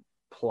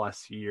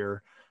plus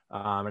year.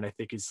 And I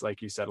think he's,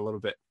 like you said, a little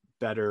bit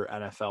better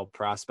NFL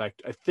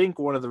prospect. I think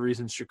one of the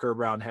reasons Shakur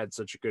Brown had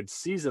such a good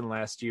season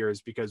last year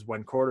is because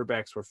when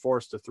quarterbacks were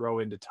forced to throw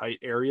into tight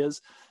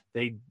areas,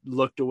 they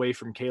looked away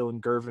from Kalen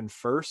Gervin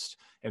first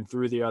and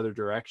threw the other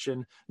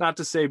direction. Not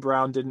to say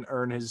Brown didn't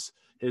earn his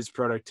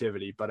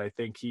productivity, but I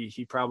think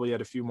he probably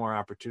had a few more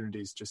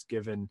opportunities just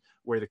given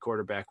where the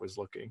quarterback was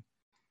looking.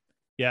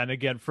 Yeah, and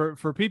again,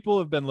 for people who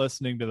have been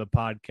listening to the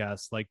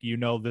podcast, like,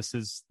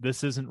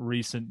 this isn't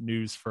recent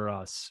news for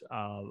us.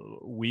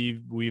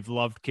 We've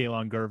loved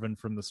Kalen Gervin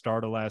from the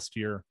start of last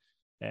year,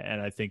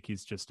 and I think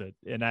he's just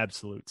an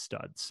absolute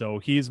stud. So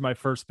he's my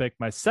first pick.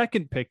 My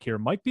second pick here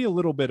might be a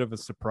little bit of a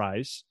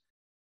surprise.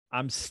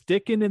 I'm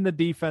sticking in the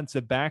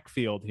defensive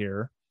backfield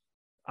here.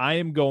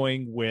 I'm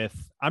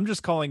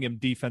just calling him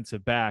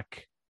defensive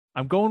back.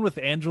 I'm going with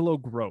Angelo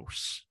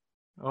Gross.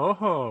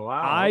 Oh,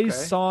 wow. I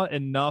saw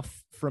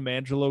enough from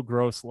Angelo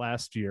Gross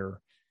last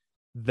year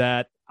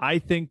that I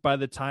think by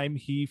the time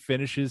he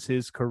finishes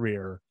his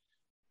career,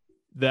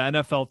 the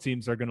NFL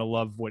teams are going to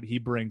love what he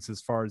brings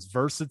as far as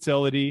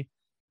versatility.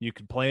 You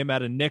can play him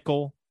at a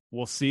nickel.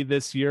 We'll see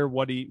this year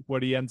what he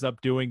ends up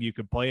doing. You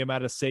could play him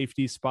at a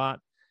safety spot.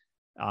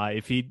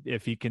 If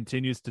he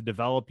continues to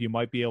develop, you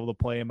might be able to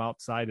play him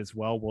outside as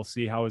well. We'll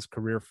see how his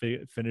career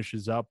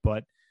finishes up,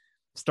 but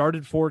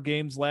started 4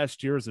 games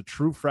last year as a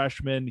true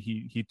freshman.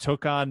 He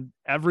took on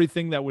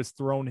everything that was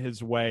thrown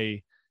his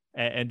way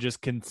and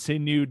just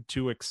continued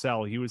to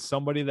excel. He was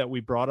somebody that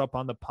we brought up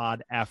on the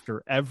pod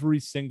after every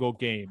single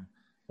game.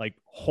 Like,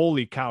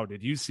 holy cow,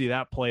 did you see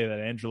that play that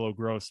Angelo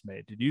Gross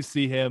made? Did you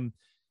see him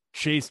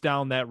chase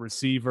down that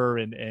receiver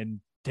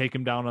and take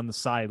him down on the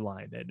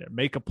sideline and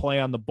make a play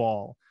on the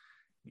ball?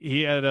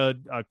 He had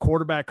a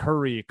quarterback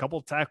hurry, a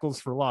couple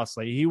tackles for loss.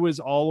 Like, he was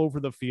all over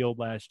the field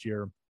last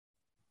year.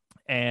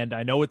 And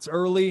I know it's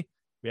early.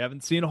 We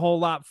haven't seen a whole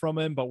lot from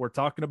him, but we're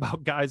talking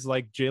about guys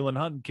like Jalen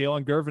Hunt and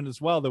Kalen Gervin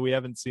as well that we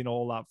haven't seen a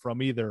whole lot from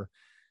either.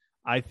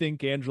 I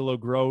think Angelo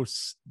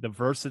Gross, the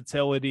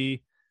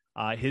versatility,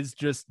 his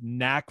just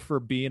knack for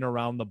being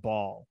around the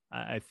ball,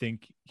 I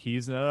think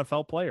he's an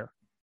NFL player.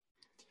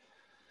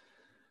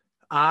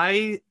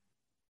 I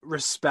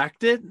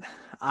respect it.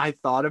 I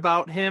thought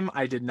about him.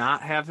 I did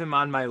not have him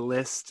on my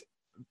list,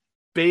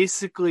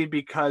 basically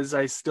because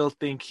I still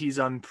think he's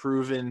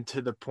unproven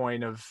to the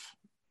point of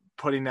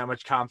putting that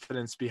much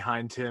confidence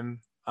behind him.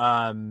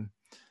 I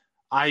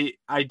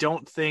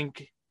don't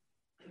think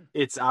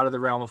it's out of the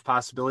realm of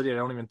possibility. I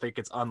don't even think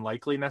it's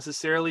unlikely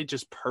necessarily.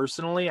 Just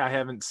personally, I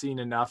haven't seen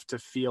enough to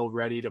feel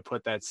ready to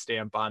put that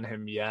stamp on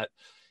him yet.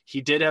 He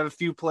did have a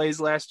few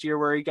plays last year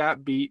where he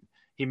got beat.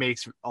 He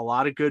makes a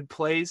lot of good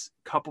plays,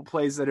 couple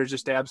plays that are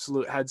just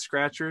absolute head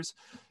scratchers.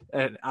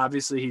 And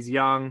obviously he's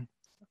young,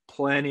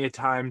 plenty of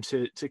time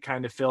to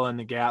kind of fill in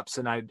the gaps.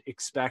 And I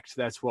expect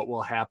that's what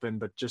will happen,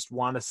 but just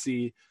want to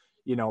see,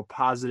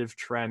 positive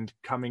trend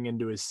coming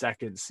into his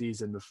second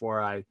season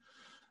before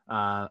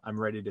I'm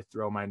ready to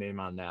throw my name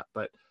on that.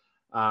 But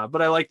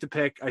I like the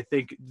pick. I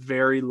think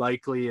very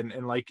likely.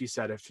 And like you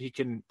said, if he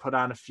can put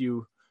on a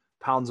few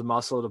pounds of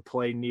muscle to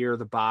play near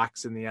the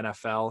box in the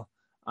NFL,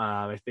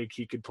 I think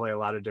he could play a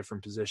lot of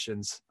different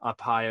positions,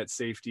 up high at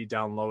safety,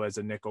 down low as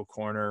a nickel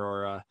corner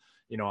or a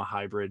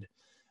hybrid.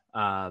 But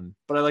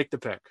I like the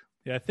pick.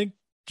 Yeah, I think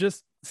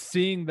just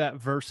seeing that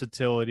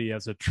versatility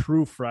as a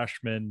true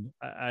freshman,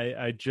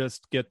 I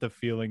just get the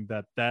feeling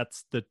that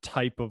that's the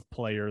type of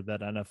player that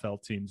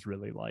NFL teams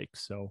really like.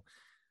 So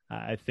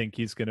I think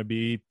he's going to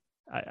be,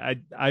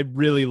 I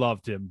really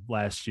loved him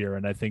last year,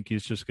 and I think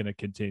he's just going to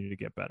continue to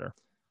get better.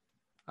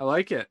 I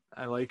like it.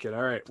 All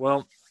right.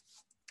 Well,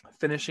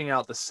 finishing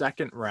out the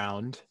second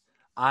round,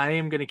 I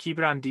am going to keep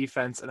it on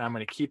defense, and I'm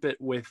going to keep it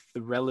with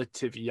the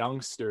relative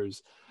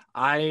youngsters.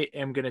 I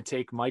am going to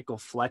take Michael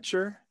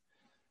Fletcher.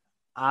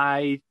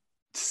 I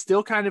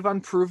still kind of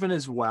unproven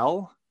as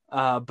well,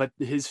 but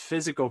his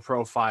physical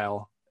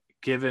profile,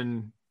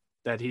 given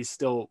that he's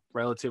still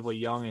relatively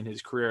young in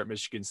his career at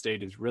Michigan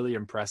State, is really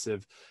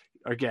impressive.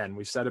 Again,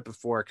 we've said it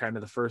before, kind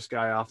of the first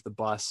guy off the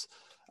bus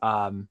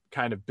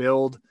kind of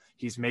build.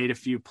 He's made a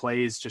few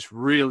plays, just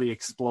really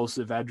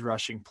explosive edge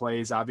rushing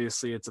plays.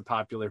 Obviously, it's a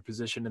popular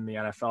position in the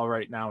NFL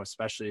right now,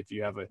 especially if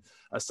you have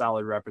a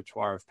solid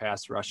repertoire of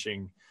pass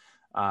rushing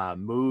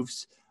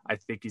moves. I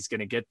think he's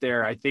going to get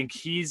there. I think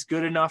he's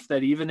good enough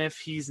that even if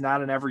he's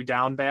not an every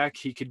down back,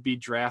 he could be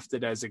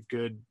drafted as a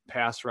good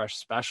pass rush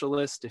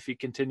specialist if he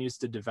continues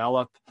to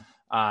develop.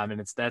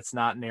 And that's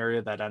not an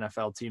area that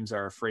NFL teams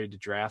are afraid to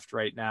draft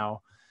right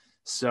now.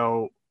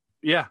 So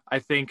yeah, I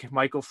think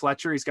Michael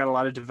Fletcher, he's got a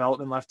lot of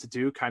development left to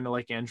do, kind of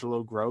like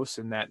Angelo Gross,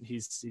 in that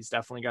he's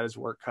definitely got his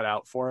work cut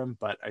out for him,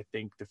 but I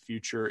think the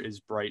future is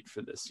bright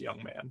for this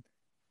young man.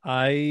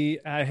 I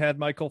had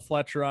Michael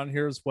Fletcher on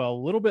here as well,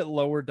 a little bit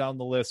lower down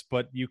the list,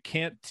 but you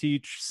can't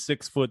teach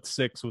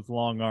 6'6" with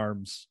long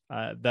arms.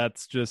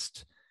 That's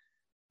just,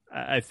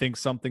 I think,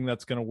 something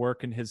that's going to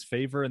work in his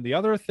favor. And the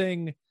other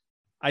thing,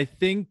 I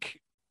think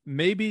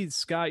maybe,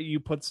 Scott, you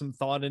put some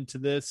thought into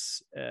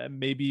this.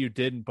 Maybe you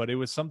didn't, but it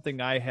was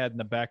something I had in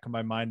the back of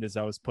my mind as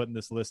I was putting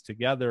this list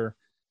together,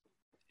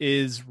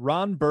 is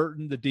Ron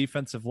Burton, the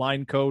defensive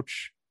line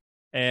coach,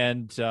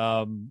 and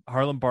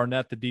Harlan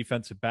Barnett, the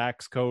defensive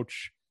backs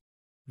coach.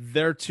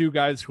 They're two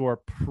guys who are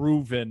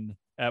proven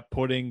at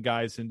putting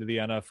guys into the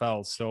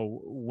NFL.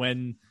 So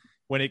when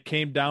it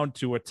came down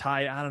to a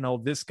tie, I don't know,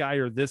 this guy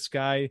or this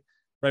guy,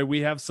 right?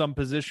 We have some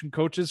position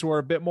coaches who are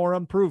a bit more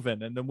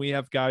unproven. And then we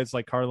have guys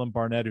like Harlan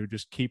Barnett who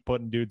just keep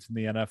putting dudes in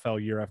the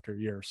NFL year after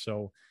year.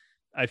 So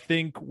I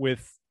think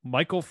with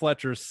Michael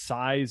Fletcher's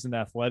size and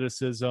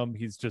athleticism,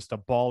 he's just a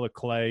ball of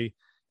clay.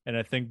 And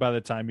I think by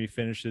the time he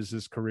finishes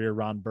his career,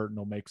 Ron Burton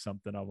will make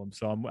something of him.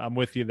 So I'm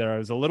with you there. I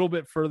was a little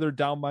bit further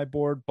down my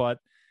board, but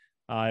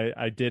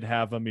I did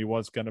have him. He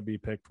was going to be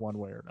picked one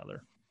way or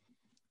another.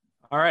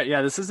 All right.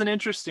 Yeah, this is an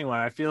interesting one.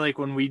 I feel like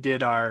when we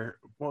did what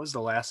was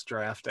the last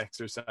draft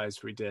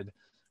exercise we did?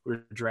 We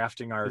were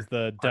drafting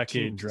the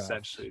decade draft,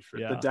 essentially for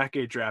the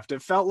decade draft.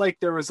 It felt like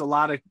there was a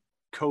lot of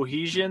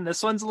cohesion.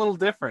 This one's a little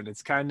different.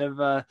 It's kind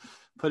of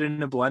put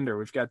in a blender.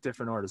 We've got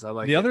different orders. I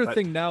like the other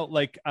thing now,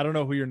 like, I don't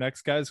know who your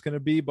next guy is going to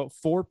be, but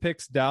 4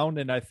 picks down.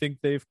 And I think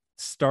they've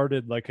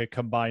started like a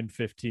combined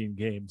 15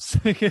 games.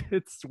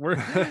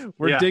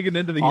 We're digging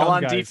into the all young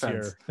on guys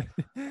defense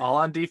here. All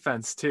on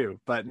defense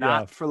too, but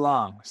not for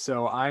long.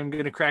 So I'm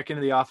going to crack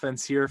into the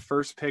offense here.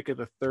 First pick of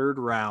the 3rd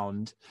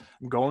round.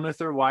 I'm going with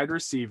their wide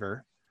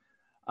receiver.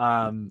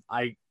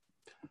 I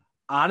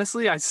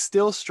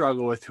still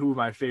struggle with who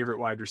my favorite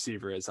wide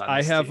receiver is.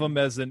 I have them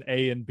as an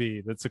A and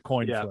B. That's a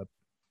coin flip.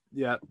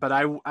 Yeah, but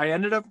I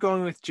ended up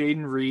going with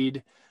Jayden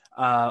Reed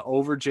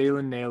over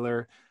Jalen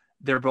Nailor.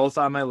 They're both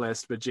on my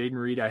list, but Jayden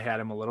Reed, I had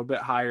him a little bit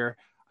higher.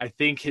 I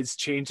think his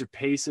change of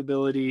pace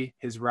ability,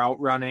 his route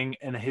running,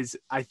 and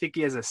I think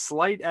he has a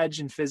slight edge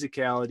in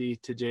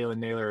physicality to Jalen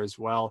Nailor as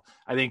well.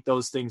 I think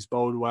those things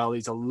bode well.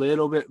 He's a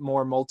little bit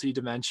more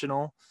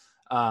multidimensional,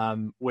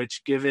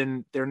 which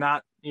given they're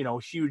not,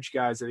 huge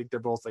guys. I think they're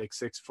both like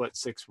 6 foot,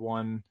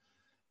 6'1".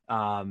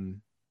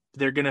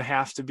 They're going to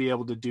have to be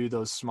able to do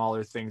those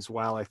smaller things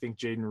well. I think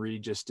Jayden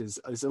Reed just is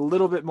a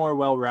little bit more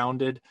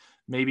well-rounded,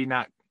 maybe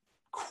not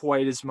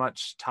quite as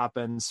much top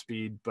end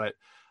speed, but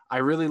I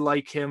really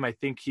like him. I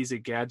think he's a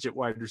gadget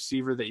wide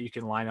receiver that you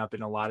can line up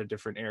in a lot of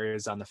different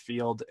areas on the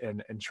field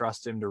and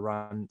trust him to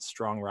run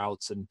strong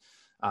routes and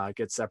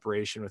get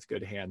separation with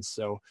good hands.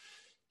 So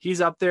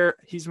he's up there.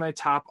 He's my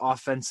top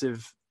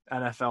offensive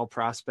NFL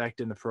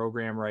prospect in the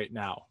program right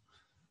now.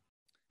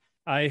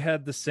 I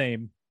had the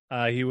same.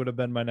 He would have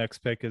been my next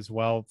pick as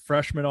well.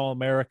 Freshman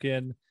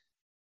All-American,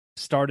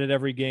 started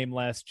every game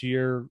last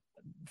year,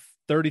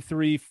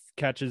 33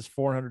 catches,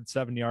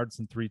 407 yards,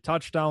 and 3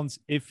 touchdowns.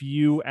 If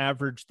you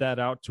average that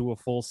out to a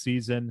full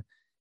season,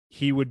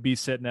 he would be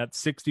sitting at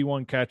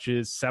 61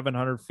 catches,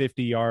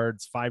 750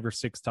 yards, 5 or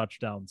 6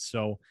 touchdowns.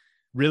 So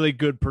really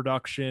good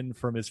production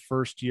from his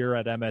first year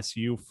at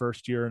MSU,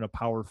 first year in a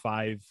Power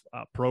 5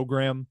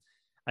 program.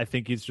 I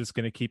think he's just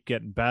going to keep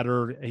getting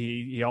better.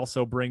 He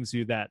also brings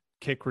you that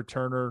kick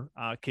returner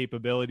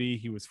capability.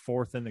 He was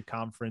 4th in the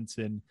conference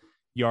in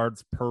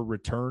yards per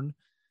return.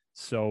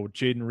 So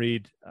Jayden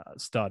Reed,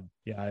 stud.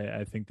 Yeah,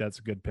 I think that's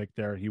a good pick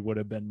there. He would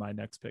have been my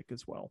next pick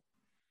as well.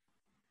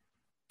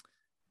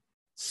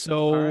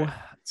 So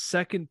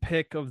second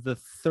pick of the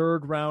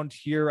 3rd round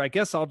here. I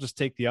guess I'll just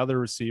take the other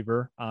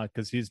receiver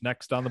because he's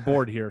next on the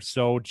board here.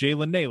 So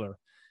Jalen Nailor,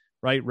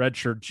 right?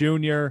 Redshirt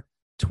junior,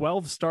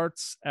 12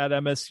 starts at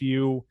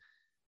MSU.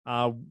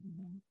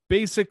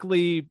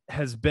 Basically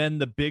has been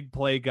the big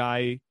play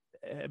guy,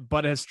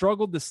 but has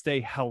struggled to stay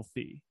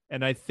healthy.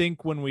 And I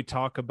think when we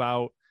talk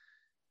about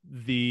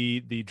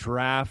the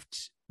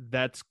draft,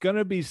 that's going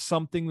to be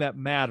something that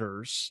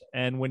matters.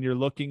 And when you're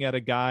looking at a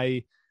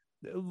guy,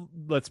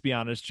 let's be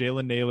honest,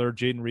 Jalen Nailor,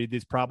 Jayden Reed,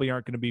 these probably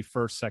aren't going to be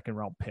 1st, 2nd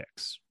round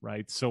picks,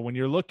 right? So when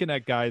you're looking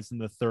at guys in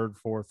the 3rd,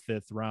 4th,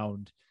 5th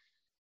round,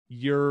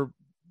 you're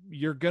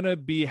going to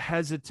be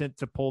hesitant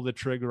to pull the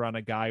trigger on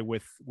a guy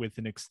with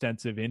an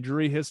extensive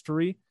injury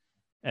history.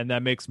 And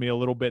that makes me a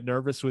little bit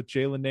nervous with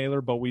Jalen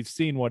Nailor, but we've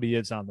seen what he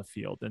is on the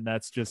field, and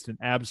that's just an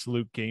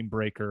absolute game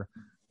breaker.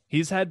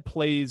 He's had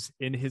plays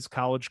in his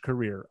college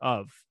career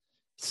of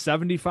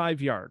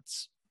 75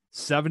 yards,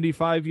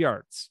 75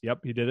 yards. Yep,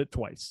 he did it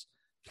twice.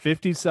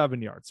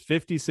 57 yards,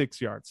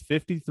 56 yards,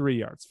 53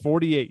 yards,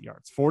 48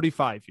 yards,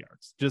 45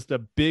 yards. Just a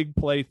big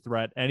play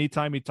threat.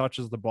 Anytime he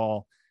touches the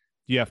ball,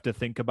 you have to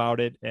think about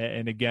it.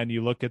 And again,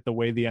 you look at the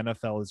way the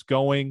NFL is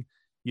going.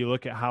 You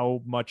look at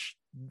how much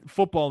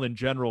football in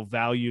general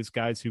values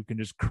guys who can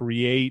just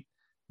create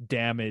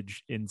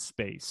damage in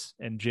space.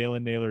 And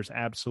Jalen Nailor is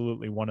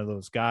absolutely one of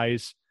those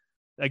guys.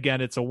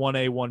 Again, it's a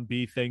 1A,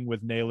 1B thing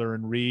with Nailor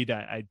and Reed.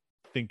 I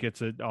think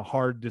it's a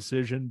hard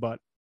decision, but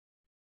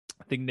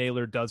I think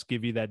Nailor does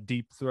give you that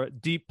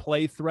deep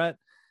play threat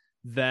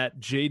that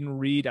Jayden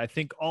Reed, I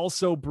think,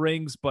 also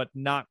brings, but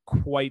not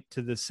quite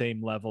to the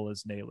same level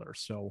as Nailor.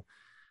 So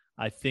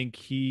I think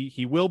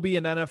he will be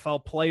an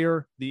NFL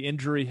player. The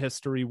injury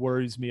history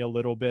worries me a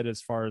little bit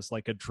as far as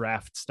like a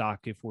draft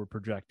stock if we're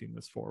projecting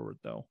this forward,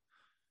 though.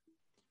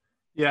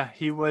 Yeah,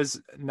 he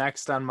was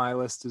next on my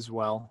list as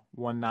well,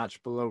 one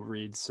notch below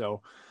Reed.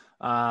 So,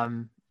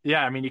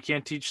 yeah, I mean, you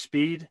can't teach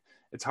speed,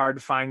 It's hard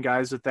to find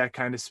guys with that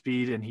kind of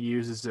speed, and he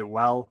uses it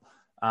well.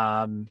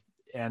 And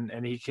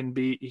he can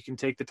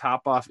take the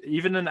top off,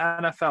 even in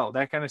NFL,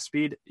 that kind of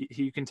speed,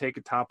 he can take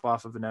a top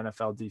off of an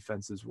NFL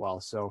defense as well.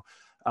 So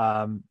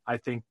I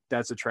think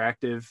that's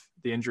attractive.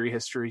 The injury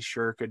history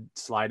sure could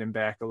slide him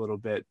back a little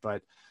bit,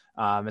 but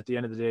at the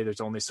end of the day,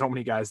 there's only so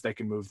many guys that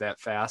can move that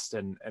fast.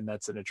 And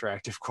that's an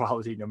attractive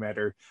quality, no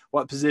matter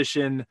what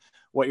position,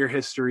 what your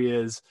history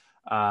is.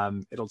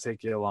 It'll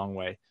take you a long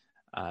way.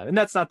 And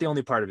that's not the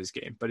only part of his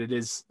game, but it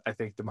is, I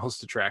think, the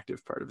most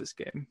attractive part of his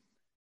game.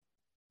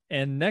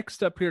 And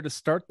next up here to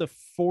start the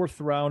fourth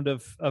round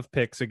of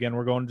picks, again,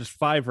 we're going just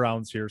 5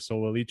 rounds here, so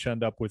we'll each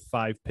end up with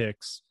 5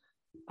 picks.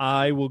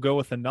 I will go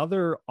with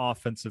another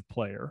offensive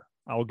player.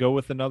 I'll go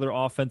with another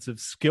offensive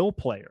skill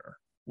player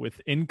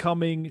with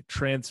incoming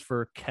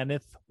transfer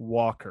Kenneth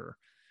Walker,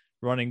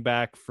 running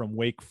back from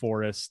Wake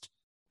Forest,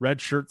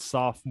 redshirt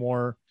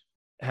sophomore,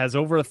 has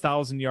over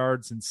 1,000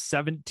 yards and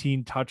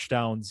 17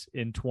 touchdowns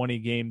in 20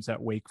 games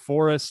at Wake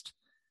Forest.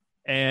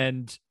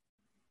 And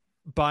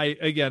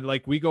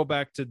we go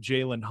back to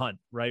Jalen Hunt,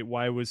 right?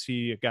 Why was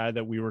he a guy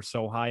that we were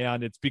so high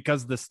on? It's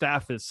because the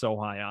staff is so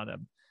high on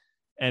him.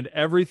 And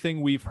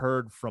everything we've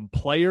heard from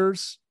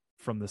players,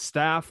 from the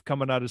staff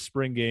coming out of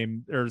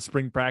spring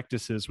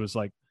practices was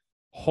like,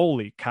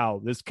 holy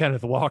cow, this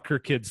Kenneth Walker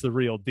kid's the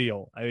real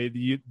deal. I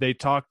mean, they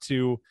talked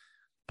to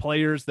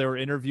players, they were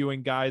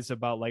interviewing guys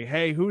about like,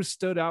 hey, who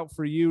stood out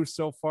for you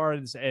so far?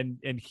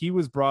 And he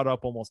was brought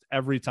up almost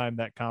every time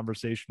that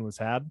conversation was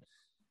had.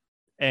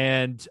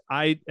 And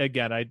I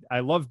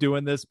love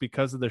doing this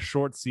because of the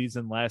short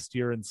season last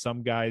year. And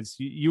some guys,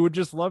 you would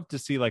just love to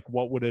see like,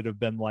 what would it have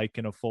been like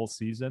in a full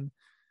season?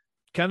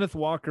 Kenneth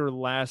Walker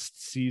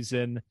last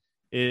season,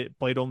 it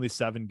played only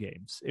 7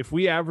 games. If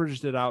we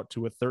averaged it out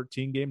to a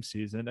 13-game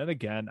season, and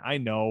again, I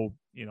know,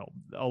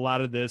 a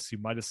lot of this, he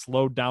might have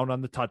slowed down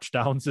on the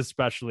touchdowns,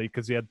 especially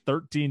because he had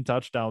 13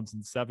 touchdowns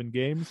in 7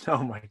 games.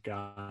 Oh my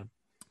God.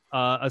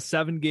 A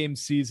 7-game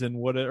season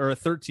or a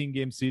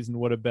 13-game season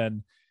would have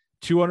been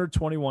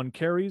 221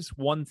 carries,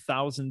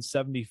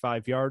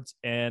 1,075 yards,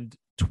 and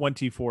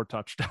 24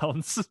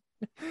 touchdowns.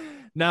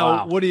 Now,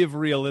 wow. Would he have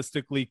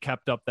realistically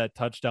kept up that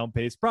touchdown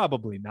pace?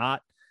 Probably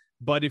not.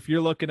 But if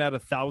you're looking at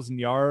 1,000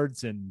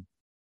 yards and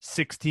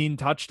 16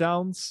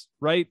 touchdowns,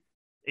 right?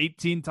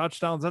 18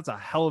 touchdowns, that's a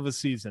hell of a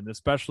season,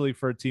 especially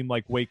for a team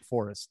like Wake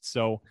Forest.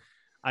 So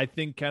I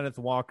think Kenneth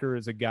Walker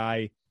is a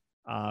guy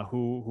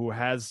who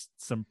has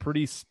some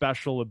pretty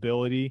special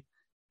ability,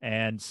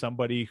 and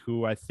somebody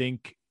who I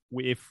think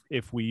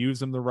if we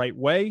use him the right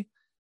way,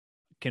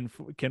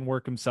 can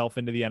work himself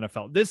into the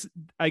NFL.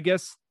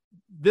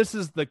 This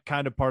is the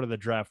kind of part of the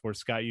draft where,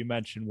 Scott, you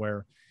mentioned,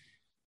 where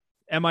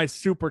am I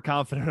super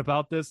confident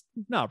about this?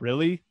 Not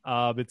really.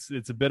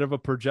 It's a bit of a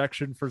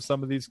projection for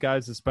some of these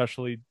guys,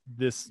 especially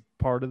this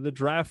part of the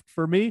draft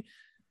for me.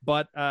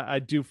 But I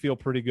do feel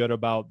pretty good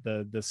about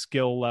the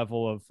skill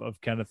level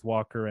of Kenneth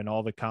Walker and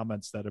all the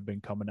comments that have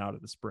been coming out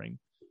of the spring.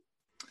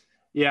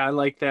 Yeah, I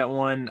like that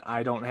one.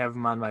 I don't have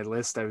him on my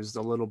list. I was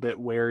a little bit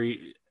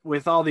wary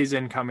with all these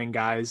incoming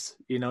guys.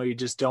 You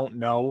just don't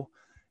know.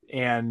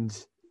 And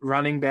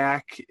running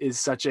back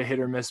is such a hit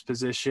or miss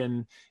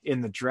position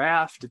in the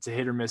draft. It's a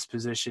hit or miss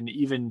position,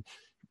 even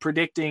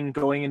predicting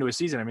going into a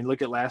season. I mean,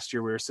 look at last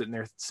year. We were sitting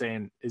there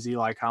saying, is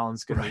Eli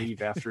Collins going to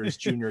leave after his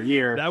junior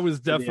year? That was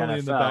definitely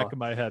in the back of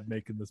my head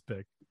making this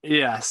pick.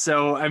 Yeah.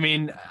 So, I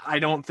mean, I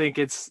don't think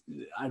it's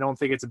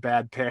a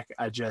bad pick.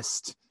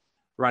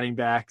 Running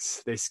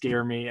backs, they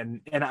scare me,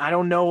 and I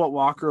don't know what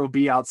Walker will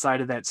be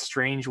outside of that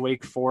strange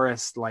Wake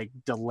Forest like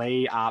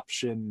delay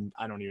option.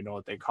 I don't even know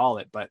what they call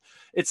it, but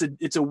it's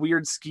a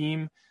weird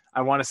scheme.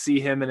 I want to see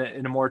him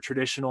in a more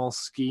traditional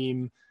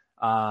scheme,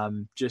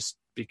 just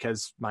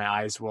because my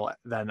eyes will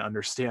then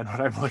understand what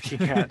I'm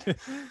looking at.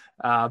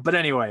 But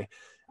anyway,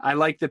 I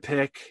like the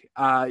pick.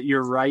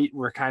 You're right.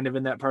 We're kind of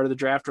in that part of the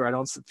draft where I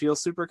don't feel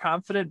super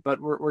confident, but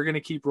we're going to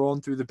keep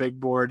rolling through the big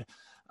board.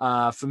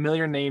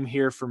 Familiar name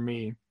here for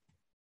me.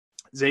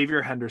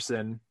 Xavier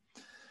Henderson.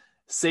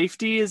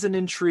 Safety is an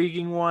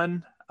intriguing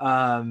one.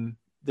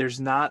 There's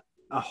not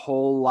a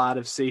whole lot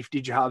of safety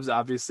jobs,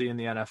 obviously, in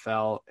the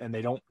NFL, and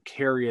they don't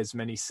carry as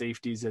many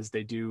safeties as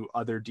they do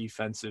other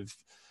defensive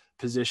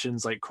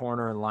positions like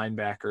corner and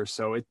linebacker.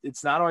 So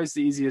it's not always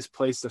the easiest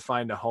place to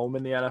find a home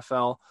in the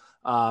NFL.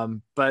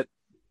 But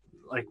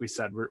like we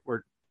said,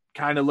 we're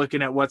kind of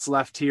looking at what's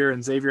left here.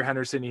 And Xavier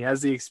Henderson, he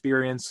has the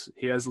experience.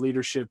 He has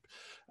leadership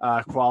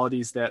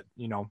qualities that,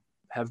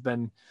 have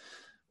been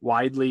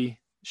widely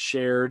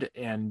shared,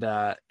 and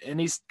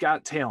he's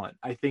got talent.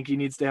 I think he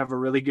needs to have a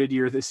really good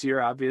year this year.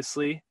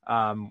 Obviously,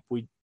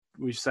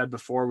 we've said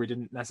before, we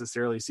didn't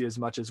necessarily see as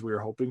much as we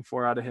were hoping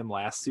for out of him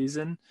last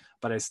season,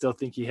 but I still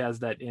think he has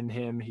that in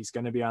him. He's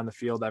going to be on the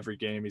field every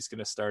game. He's going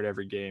to start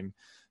every game.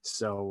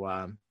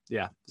 So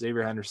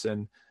Xavier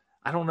Henderson,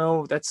 I don't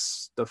know.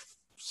 That's the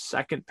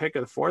second pick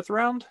of the 4th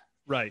round.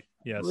 Right.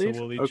 Yeah. So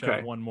we'll each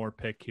have one more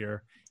pick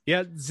here.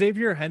 Yeah,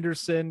 Xavier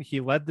Henderson, he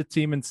led the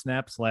team in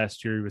snaps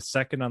last year. He was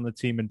second on the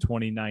team in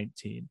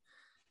 2019.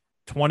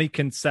 20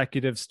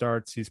 consecutive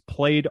starts. He's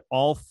played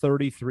all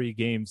 33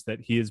 games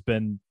that he has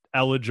been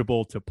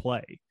eligible to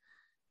play.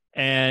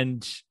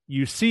 And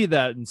you see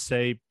that and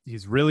say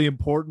he's really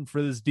important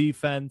for this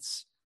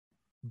defense.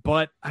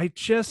 But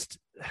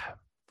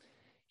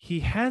he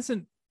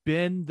hasn't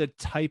been the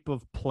type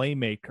of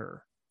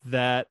playmaker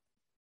that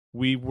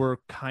we were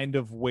kind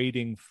of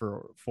waiting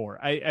for.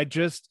 I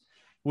just,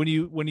 when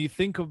you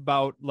think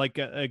about like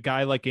a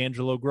guy like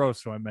Angelo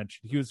Grosso, I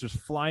mentioned, he was just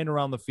flying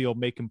around the field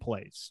making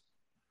plays.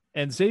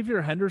 And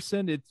Xavier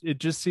Henderson, it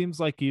just seems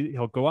like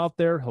he'll go out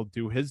there, he'll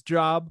do his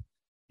job.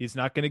 He's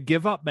not going to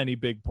give up many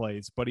big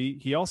plays, but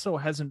he also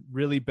hasn't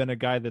really been a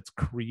guy that's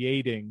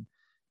creating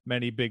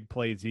many big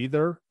plays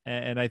either.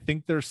 And I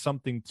think there's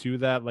something to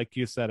that. Like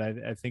you said,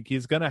 I think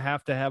he's going to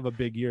have a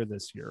big year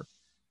this year.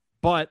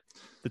 But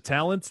the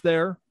talent's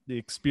there. The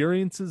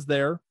experience is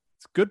there.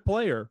 It's a good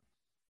player.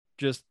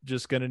 Just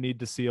going to need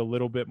to see a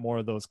little bit more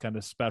of those kind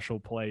of special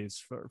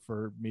plays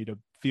for me to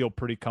feel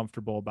pretty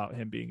comfortable about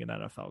him being an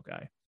NFL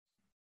guy.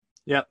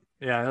 Yep.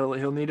 Yeah,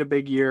 he'll need a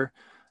big year.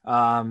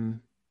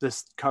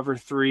 This cover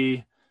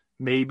 3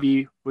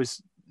 maybe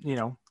was,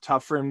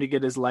 tough for him to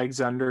get his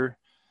legs under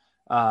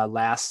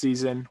last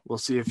season. We'll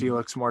see if he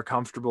looks more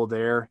comfortable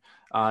there.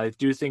 I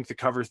do think the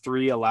cover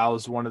 3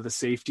 allows one of the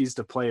safeties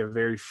to play a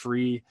very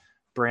free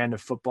brand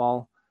of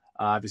football.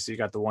 Obviously, you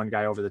got the one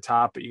guy over the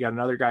top, but you got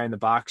another guy in the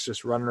box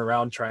just running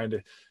around trying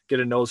to get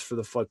a nose for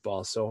the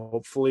football. So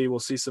hopefully we'll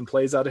see some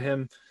plays out of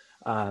him.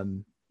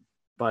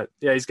 But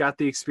yeah, he's got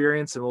the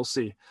experience, and we'll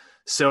see.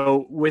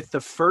 So with the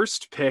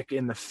first pick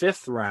in the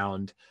 5th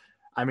round,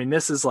 I mean,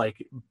 this is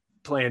like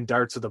playing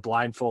darts with a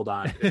blindfold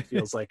on, it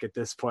feels like at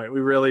this point.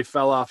 We really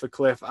fell off a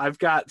cliff. I've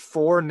got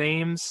 4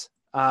 names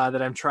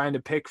that I'm trying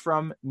to pick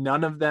from.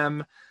 None of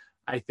them,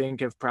 I think,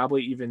 have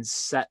probably even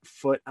set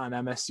foot on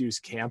MSU's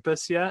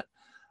campus yet.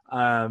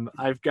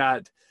 I've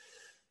got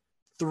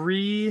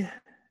 2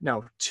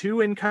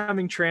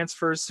 incoming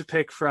transfers to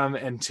pick from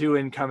and 2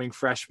 incoming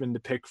freshmen to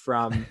pick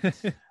from.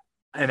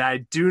 And I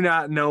do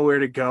not know where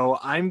to go.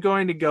 I'm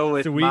going to go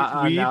with we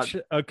each,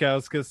 okay, I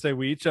was going to say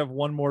we each have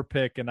one more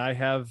pick, and I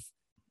have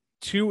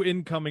 2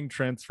 incoming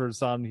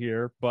transfers on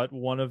here, but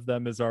one of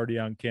them is already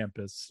on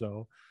campus.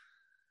 So,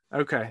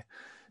 okay.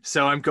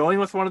 So I'm going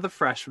with one of the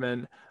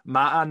freshmen,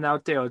 Ma'a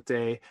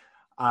Nauteote.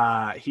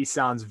 He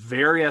sounds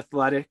very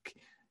athletic.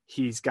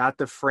 He's got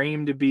the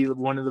frame to be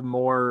one of the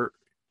more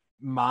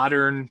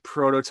modern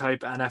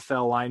prototype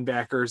NFL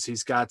linebackers.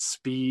 He's got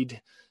speed.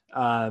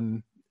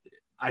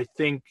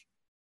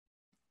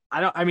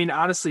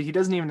 Honestly, he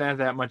doesn't even have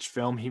that much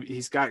film.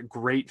 He's got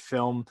great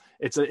film.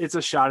 It's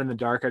a shot in the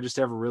dark. I just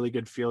have a really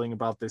good feeling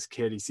about this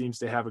kid. He seems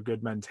to have a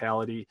good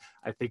mentality.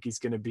 I think he's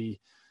going to be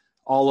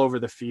all over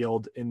the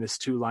field in this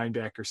 2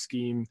 linebacker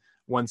scheme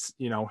once,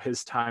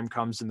 his time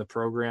comes in the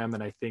program.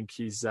 And I think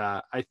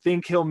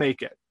he'll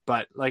make it.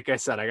 But like I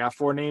said, I got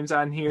 4 names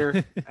on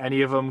here.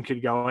 Any of them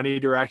could go any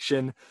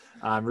direction.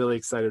 I'm really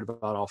excited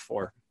about all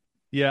 4.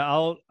 Yeah,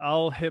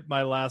 I'll hit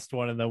my last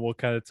one, and then we'll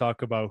kind of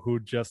talk about who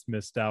just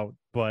missed out.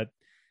 But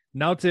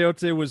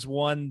Nauteote was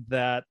one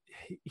that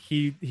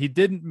he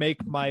didn't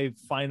make my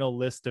final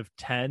list of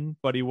 10,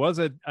 but he was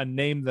a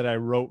name that I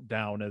wrote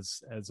down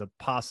as a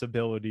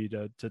possibility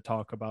to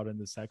talk about in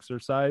this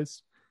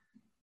exercise.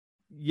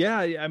 Yeah,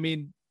 I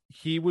mean,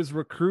 he was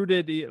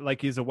recruited,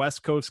 like he's a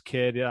West Coast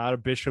kid out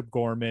of Bishop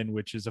Gorman,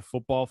 which is a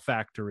football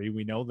factory.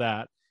 We know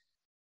that.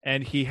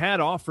 And he had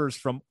offers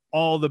from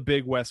all the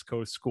big West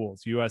Coast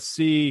schools,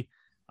 USC,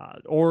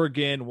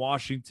 Oregon,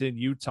 Washington,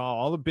 Utah,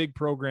 all the big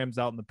programs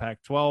out in the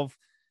Pac-12.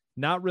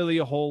 Not really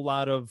a whole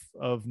lot of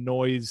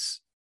noise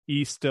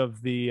east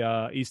of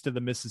the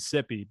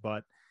Mississippi,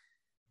 but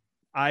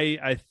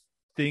I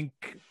think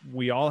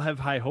we all have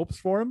high hopes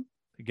for him.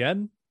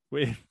 Again,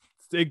 it's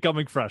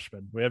incoming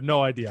freshman. We have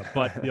no idea,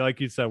 but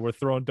like you said, we're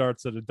throwing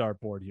darts at a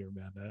dartboard here,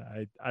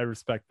 man. I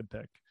respect the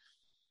pick.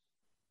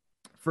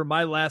 For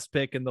my last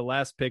pick, and the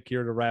last pick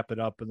here to wrap it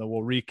up, and then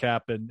we'll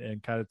recap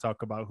and kind of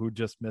talk about who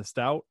just missed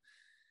out.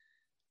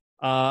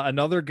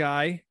 Another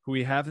guy who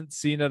we haven't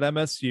seen at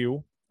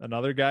MSU,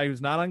 another guy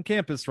who's not on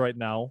campus right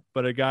now,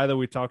 but a guy that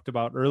we talked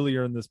about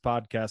earlier in this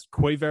podcast,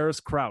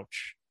 Quavaris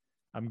Crouch.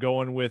 I'm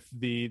going with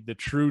the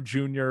true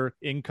junior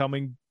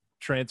incoming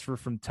transfer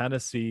from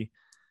Tennessee.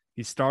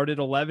 He started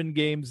 11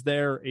 games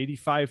there,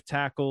 85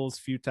 tackles,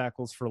 few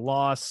tackles for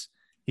loss.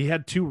 He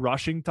had 2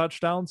 rushing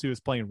touchdowns. He was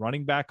playing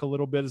running back a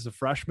little bit as a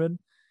freshman.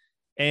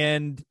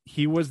 And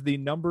he was the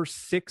number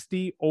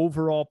 60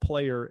 overall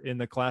player in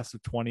the class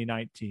of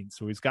 2019.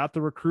 So he's got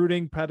the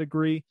recruiting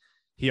pedigree.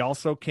 He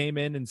also came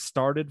in and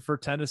started for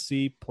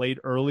Tennessee, played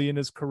early in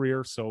his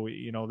career. So,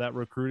 that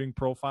recruiting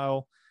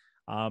profile,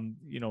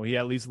 he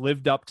at least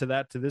lived up to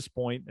that to this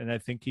point. And I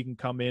think he can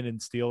come in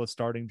and steal a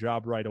starting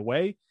job right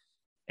away.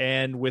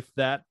 And with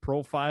that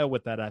profile,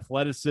 with that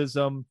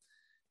athleticism,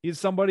 he's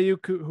somebody who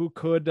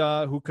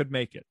could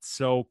make it.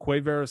 So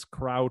Quavaris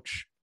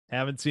Crouch,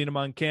 haven't seen him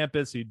on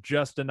campus. He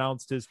just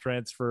announced his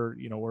transfer,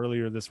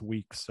 earlier this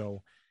week.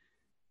 So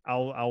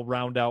I'll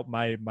round out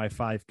my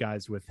 5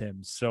 guys with him.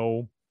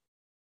 So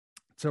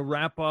to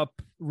wrap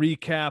up,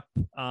 recap,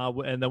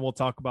 and then we'll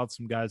talk about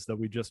some guys that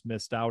we just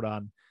missed out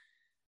on.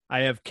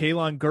 I have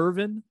Kalon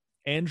Gervin,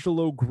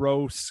 Angelo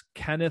Gross,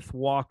 Kenneth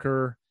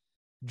Walker,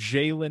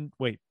 Kalon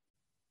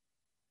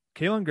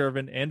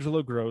Gervin,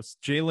 Angelo Gross,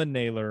 Jalen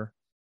Naylor,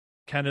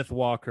 Kenneth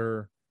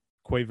Walker,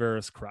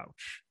 Quavaris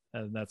Crouch.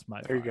 And that's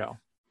my There you five. go.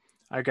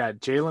 I got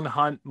Jalen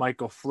Hunt,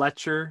 Michael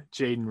Fletcher,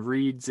 Jaden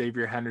Reed,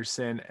 Xavier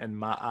Henderson, and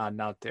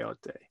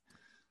Nateote.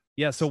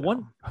 Yeah, so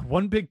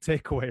one big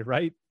takeaway,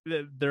 right?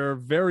 There are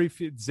very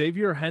few.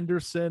 Xavier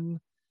Henderson,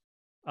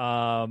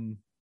 I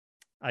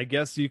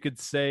guess you could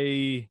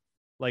say,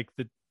 like,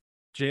 the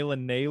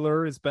Jalen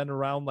Naylor has been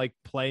around, like,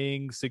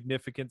 playing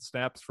significant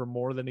snaps for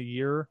more than a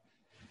year.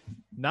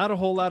 Not a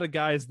whole lot of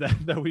guys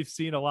that we've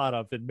seen a lot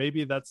of, and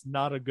maybe that's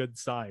not a good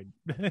sign.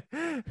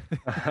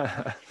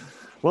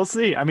 We'll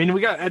see. I mean,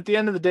 we got, at the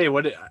end of the day,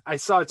 I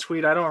saw a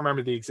tweet. I don't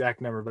remember the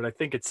exact number, but I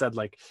think it said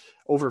like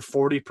over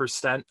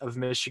 40% of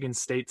Michigan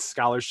State's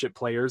scholarship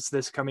players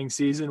this coming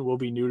season will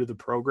be new to the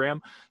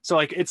program. So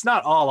like, it's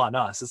not all on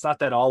us. It's not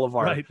that all of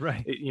our,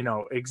 right.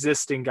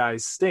 Existing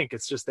guys stink.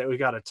 It's just that we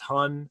got a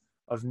ton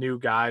of new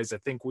guys. I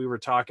think we were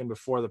talking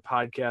before the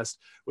podcast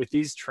with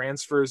these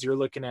transfers, you're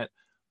looking at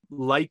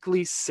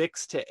likely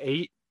 6 to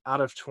 8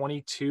 out of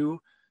 22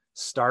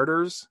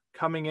 starters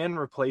coming in,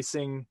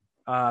 replacing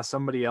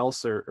somebody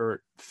else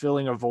or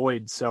filling a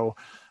void. So,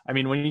 I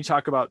mean, when you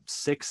talk about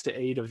 6 to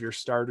 8 of your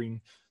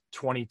starting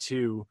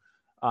 22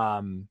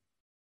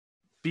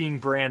 being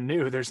brand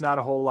new, there's not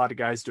a whole lot of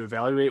guys to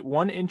evaluate.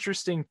 One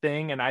interesting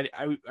thing, and I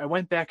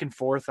went back and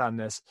forth on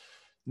this.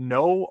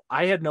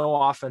 I had no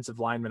offensive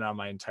lineman on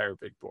my entire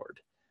big board.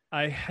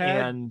 I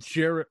had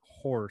Jarrett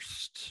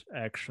Horst,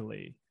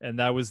 actually, and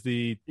that was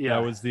the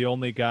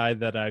only guy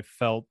that I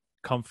felt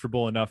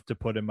comfortable enough to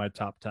put in my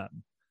top 10.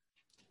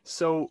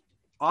 So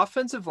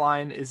offensive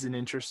line is an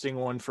interesting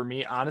one for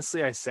me.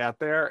 Honestly, I sat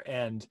there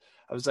and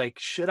I was like,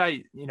 should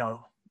I,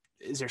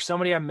 is there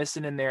somebody I'm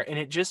missing in there? And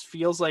it just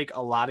feels like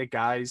a lot of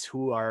guys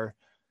who are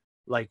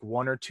like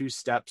 1 or 2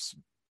 steps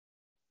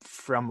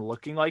from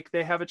looking like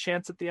they have a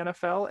chance at the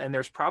NFL. And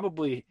there's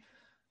probably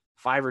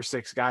 5 or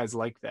 6 guys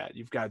like that.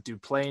 You've got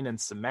Duplain and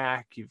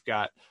Samac. You've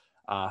got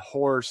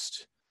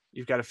Horst.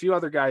 You've got a few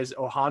other guys.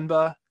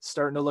 Ohanba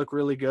starting to look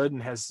really good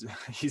and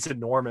he's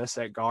enormous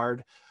at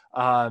guard.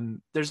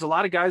 There's a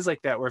lot of guys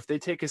like that where if they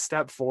take a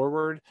step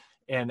forward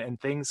and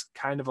things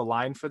kind of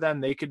align for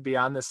them, they could be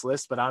on this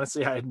list. But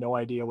honestly, I had no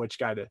idea which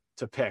guy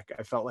to pick.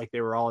 I felt like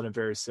they were all in a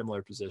very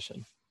similar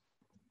position.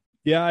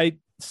 Yeah,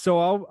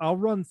 so I'll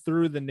run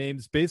through the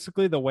names.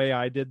 Basically, the way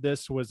I did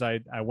this was I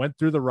went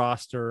through the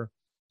roster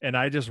and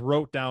I just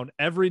wrote down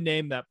every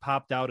name that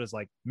popped out as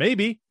like,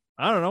 maybe,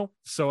 I don't know.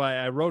 So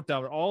I wrote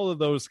down all of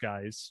those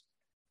guys.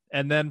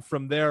 And then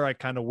from there, I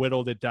kind of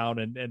whittled it down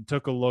and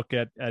took a look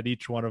at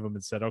each one of them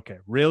and said, okay,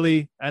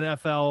 really?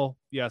 NFL,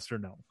 yes or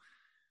no?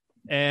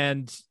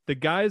 And the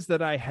guys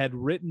that I had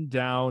written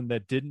down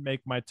that didn't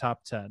make my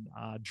top 10,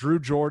 Drew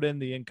Jordan,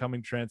 the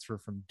incoming transfer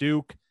from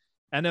Duke,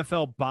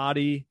 NFL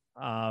body.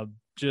 I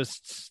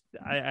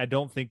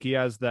don't think he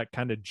has that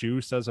kind of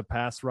juice as a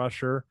pass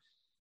rusher.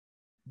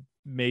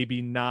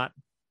 Maybe not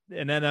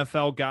an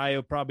NFL guy.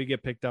 He'll probably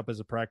get picked up as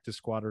a practice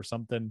squad or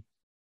something.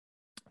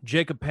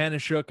 Jacob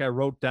Panasiuk, I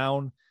wrote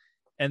down,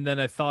 and then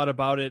I thought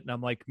about it, and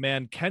I'm like,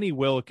 man, Kenny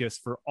Willekes,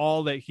 for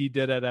all that he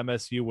did at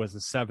MSU, was a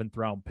 7th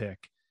round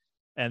pick.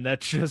 And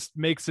that just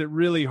makes it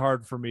really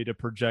hard for me to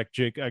project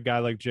a guy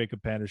like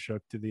Jacob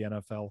Panasiuk to the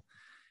NFL.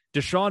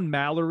 Deshaun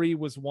Mallory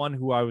was one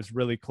who I was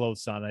really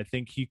close on. I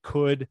think he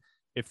could,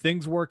 if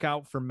things work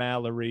out for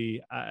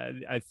Mallory,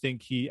 I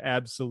think he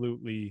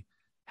absolutely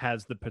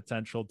has the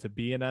potential to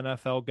be an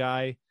NFL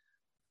guy.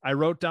 I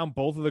wrote down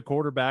both of the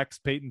quarterbacks,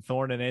 Peyton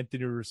Thorne and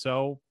Anthony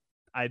Rousseau.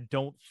 I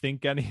don't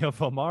think either of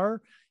them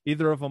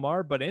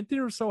are, but Anthony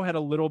Rousseau had a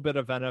little bit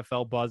of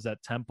NFL buzz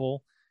at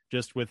Temple,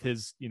 just with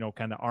his,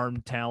 kind of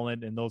arm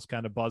talent and those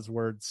kind of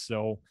buzzwords.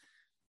 So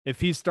if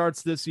he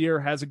starts this year,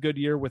 has a good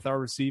year with our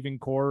receiving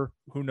core,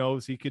 who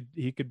knows? He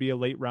could be a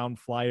late round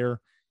flyer.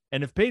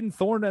 And if Peyton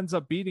Thorne ends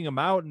up beating him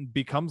out and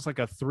becomes like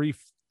a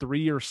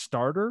 3-year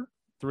starter,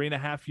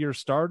 3.5-year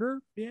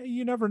starter, yeah,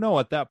 you never know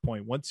at that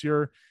point. Once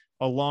you're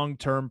a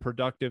long-term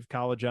productive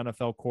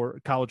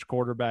college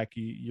quarterback,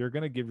 you're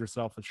going to give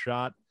yourself a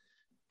shot.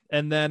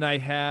 And then I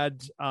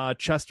had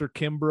Chester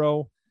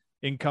Kimbrough,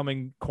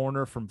 incoming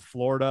corner from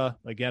Florida.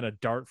 Again, a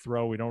dart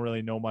throw. We don't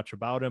really know much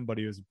about him, but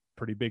he was a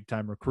pretty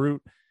big-time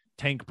recruit.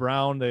 Tank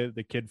Brown,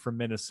 the kid from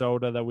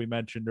Minnesota that we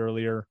mentioned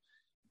earlier.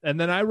 And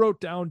then I wrote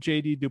down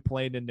J.D.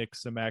 Duplain and Nick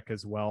Samac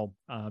as well.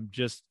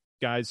 Just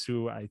guys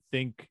who I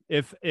think,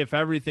 if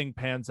everything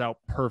pans out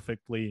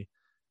perfectly,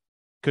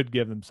 could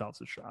give themselves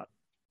a shot.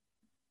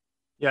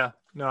 Yeah,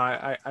 no,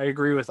 I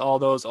agree with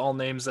all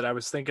names that I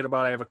was thinking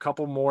about. I have a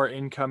couple more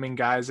incoming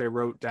guys I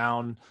wrote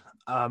down.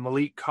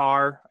 Malik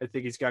Carr, I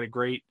think he's got a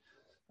great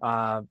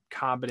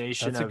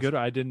combination.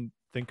 I didn't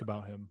think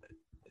about him.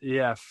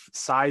 Yeah,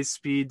 size,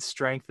 speed,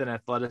 strength, and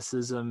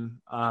athleticism.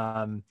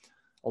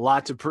 A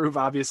lot to prove,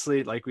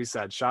 obviously. Like we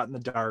said, shot in the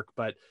dark,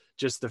 but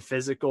just the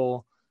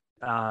physical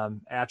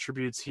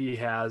attributes he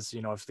has.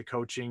 You know, if the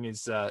coaching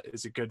is a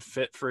good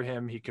fit for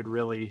him, he could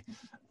really,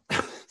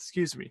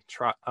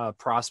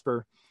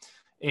 prosper.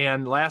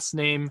 And last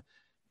name,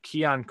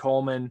 Keon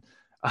Coleman.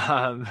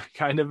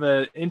 Kind of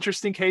an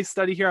interesting case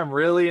study here. I'm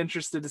really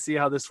interested to see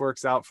how this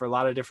works out for a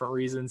lot of different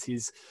reasons.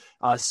 He's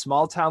a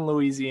small town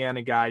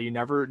Louisiana guy. You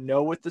never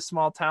know with the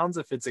small towns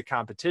if it's a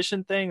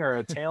competition thing or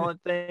a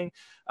talent thing.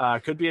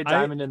 Could be a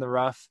diamond in the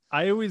rough.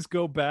 I always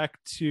go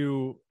back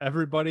to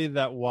everybody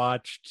that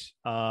watched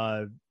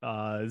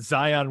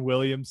Zion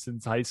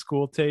Williamson's high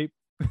school tape,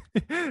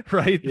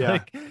 right? Yeah.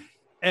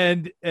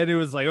 And it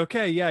was like,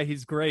 okay, yeah,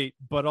 he's great.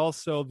 But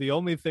also the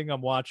only thing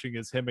I'm watching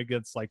is him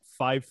against like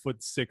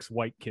 5'6"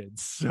 white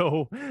kids.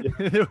 So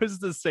it was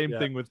the same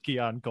thing with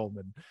Keon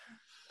Coleman.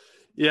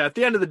 Yeah. At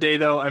the end of the day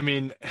though, I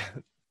mean,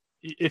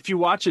 if you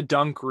watch a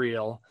dunk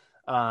reel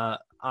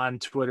on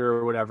Twitter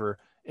or whatever,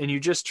 and you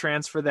just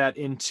transfer that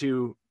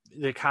into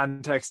the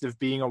context of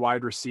being a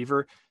wide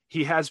receiver,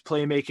 he has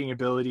playmaking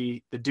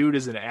ability. The dude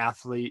is an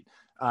athlete.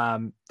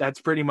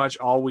 That's pretty much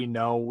all we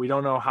know. We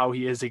don't know how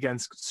he is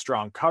against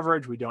strong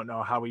coverage. We don't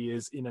know how he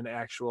is in an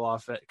actual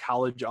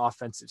college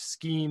offensive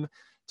scheme.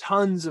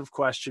 Tons of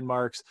question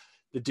marks.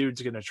 The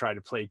dude's going to try to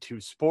play two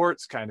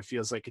sports. Kind of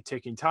feels like a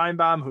ticking time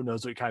bomb. Who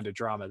knows what kind of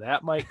drama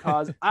that might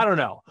cause? I don't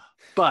know,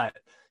 but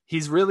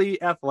he's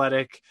really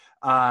athletic.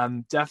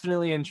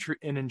 Definitely an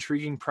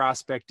intriguing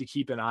prospect to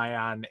keep an eye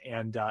on.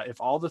 And if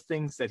all the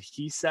things that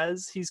he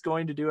says he's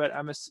going to do at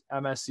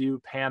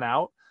MSU pan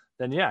out,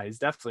 then yeah, he's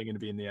definitely going to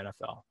be in the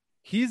NFL.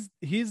 He's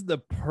the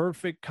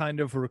perfect kind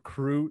of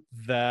recruit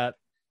that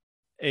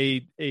a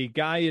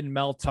guy in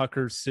Mel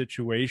Tucker's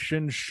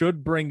situation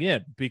should bring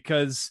in,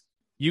 because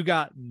you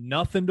got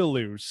nothing to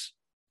lose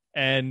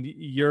and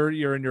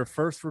you're in your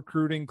first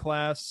recruiting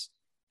class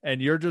and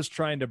you're just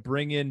trying to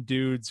bring in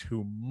dudes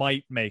who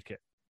might make it.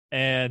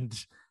 And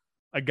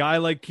a guy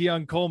like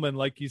Keon Coleman,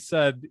 like you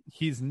said,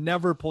 he's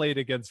never played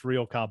against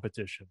real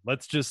competition.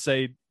 Let's just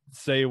say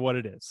what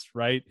it is,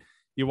 right?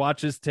 You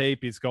watch his tape,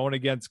 he's going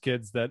against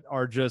kids that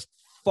are just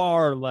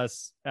far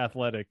less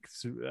athletic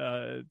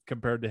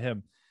compared to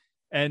him.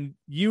 And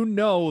you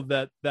know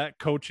that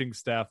coaching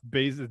staff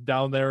based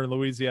down there in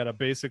Louisiana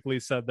basically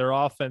said their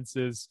offense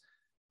is,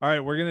 all right,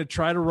 we're going to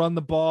try to run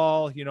the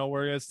ball, you know,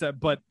 we're going to step,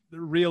 but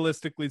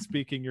realistically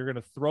speaking, you're going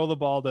to throw the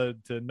ball to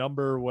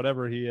number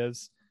whatever he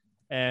is,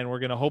 and we're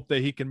going to hope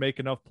that he can make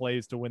enough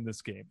plays to win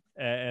this game.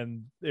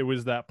 And it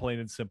was that plain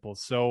and simple.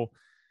 So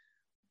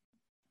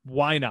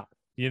why not?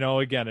 You know,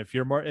 again, if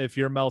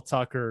you're Mel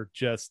Tucker,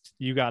 just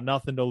you got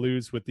nothing to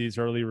lose with these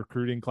early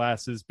recruiting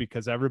classes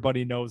because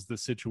everybody knows the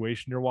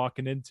situation you're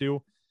walking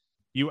into.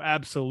 You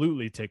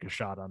absolutely take a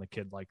shot on a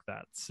kid like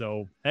that.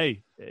 So,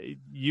 hey,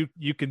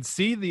 you can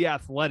see the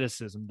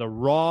athleticism. The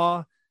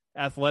raw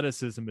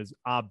athleticism is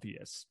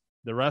obvious.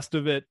 The rest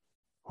of it,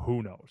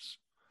 who knows?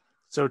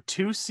 So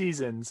 2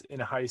 seasons in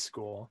high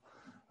school,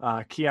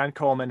 Keon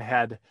Coleman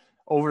had,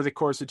 over the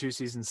course of 2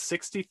 seasons,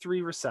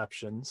 63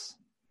 receptions,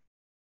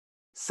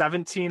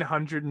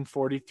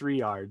 1,743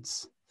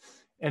 yards,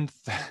 and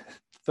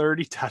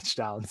 30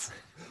 touchdowns.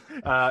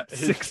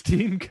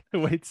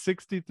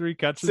 63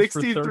 catches.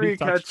 63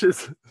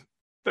 catches,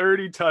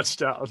 30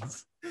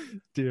 touchdowns.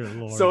 Dear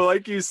Lord. So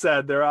like you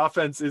said, their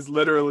offense is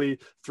literally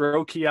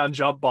throw Keon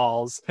jump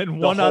balls. And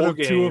one out of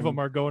 2 of them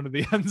are going to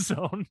the end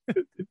zone.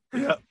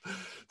 Yeah.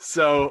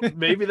 So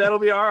maybe that'll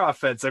be our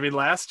offense. I mean,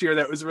 last year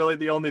that was really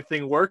the only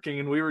thing working,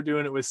 and we were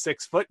doing it with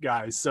 6-foot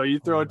guys. So you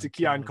throw it to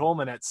Keon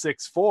Coleman at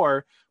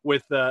 6'4"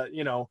 with a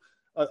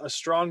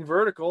strong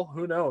vertical.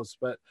 Who knows?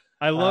 But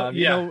I love,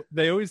 you know,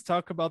 they always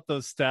talk about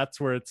those stats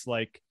where it's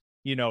like,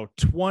 you know,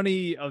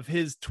 20 of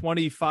his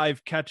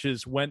 25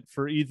 catches went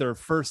for either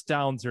first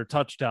downs or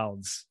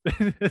touchdowns.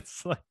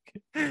 It's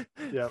like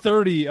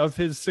 30 of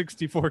his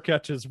 64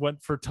 catches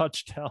went for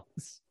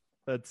touchdowns.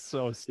 That's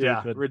so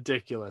stupid. Yeah,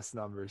 ridiculous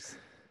numbers.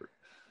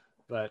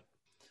 But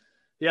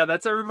yeah,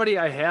 that's everybody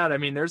I had. I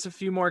mean, there's a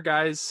few more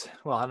guys.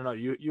 Well, I don't know.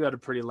 You had a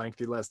pretty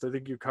lengthy list. I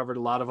think you covered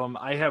a lot of them.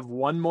 I have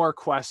one more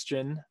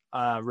question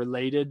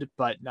related,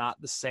 but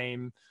not the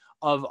same.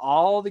 Of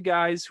all the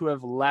guys who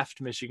have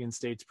left Michigan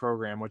State's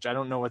program, which I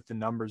don't know what the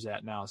number's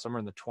at now, somewhere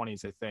in the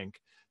 20s, I think,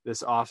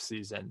 this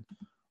offseason,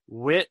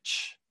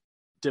 which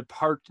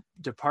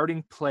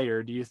departing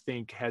player do you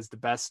think has the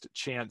best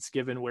chance,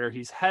 given where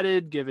he's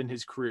headed, given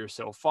his career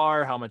so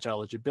far, how much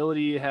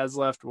eligibility he has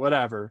left,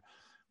 whatever?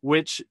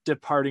 Which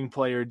departing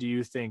player do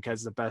you think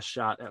has the best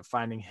shot at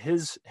finding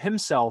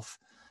himself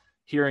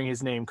hearing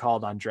his name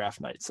called on draft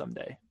night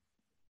someday?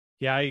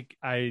 Yeah,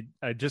 I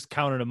just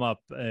counted them up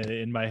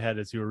in my head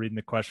as you were reading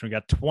the question. We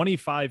got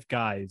 25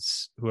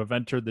 guys who have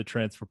entered the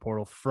transfer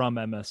portal from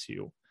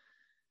MSU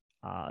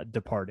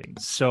departing.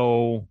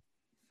 So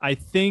I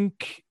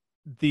think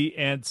the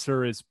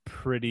answer is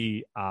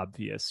pretty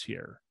obvious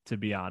here, to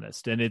be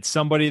honest. And it's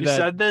somebody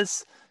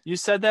you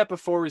said that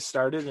before we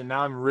started, and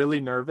now I'm really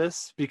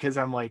nervous because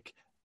I'm like,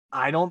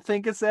 I don't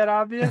think it's that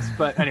obvious,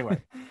 but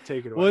anyway,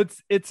 take it away. Well,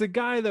 it's a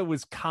guy that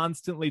was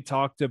constantly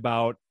talked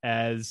about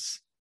as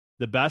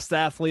the best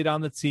athlete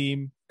on the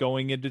team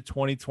going into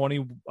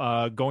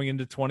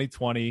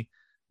 2020,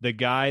 the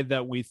guy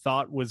that we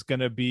thought was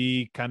going to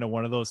be kind of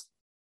one of those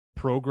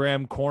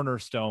program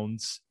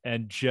cornerstones,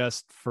 and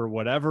just for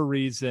whatever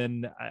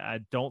reason,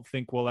 I don't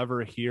think we'll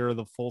ever hear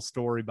the full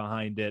story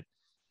behind it,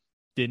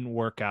 didn't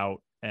work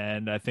out.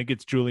 And I think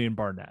it's Julian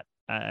Barnett.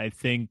 I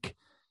think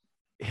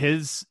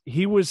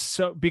he was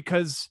so,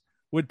 because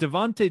with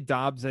Devontae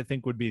Dobbs, I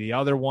think would be the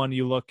other one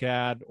you look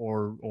at,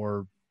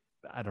 or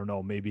I don't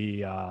know,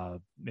 maybe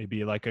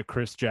like a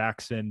Chris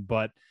Jackson,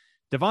 but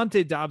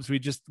Devontae Dobbs,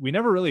 we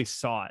never really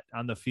saw it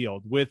on the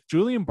field. With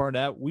Julian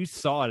Barnett, we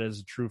saw it as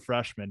a true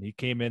freshman. He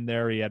came in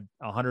there, he had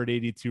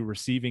 182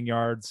 receiving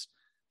yards,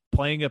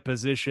 playing a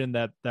position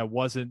that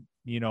wasn't,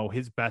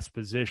 his best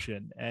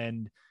position.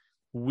 And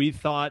we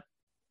thought,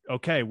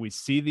 okay, we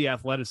see the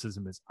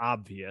athleticism is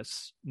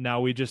obvious.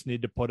 Now we just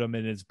need to put him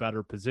in his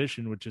better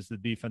position, which is the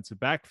defensive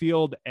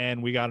backfield.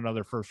 And we got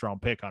another first-round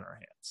pick on our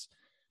hands.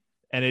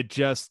 And it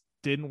just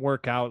didn't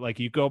work out. Like,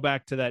 you go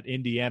back to that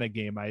Indiana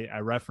game,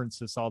 I reference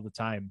this all the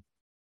time.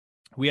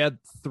 We had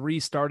 3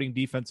 starting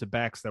defensive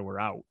backs that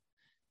were out,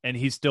 and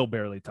he still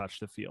barely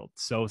touched the field.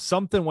 So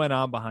something went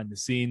on behind the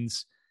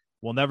scenes.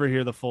 We'll never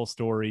hear the full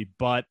story,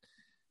 but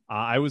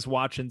I was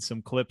watching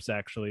some clips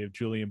actually of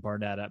Julian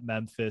Barnett at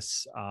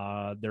Memphis,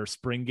 their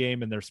spring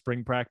game and their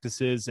spring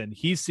practices, and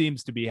he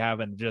seems to be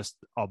having just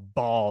a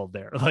ball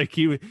there. Like,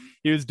 he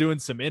was doing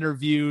some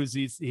interviews.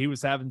 He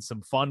was having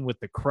some fun with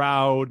the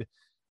crowd.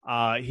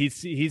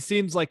 He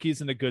seems like he's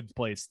in a good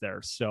place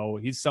there. So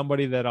he's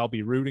somebody that I'll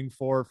be rooting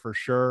for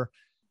sure.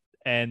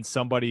 And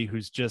somebody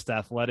who's just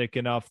athletic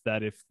enough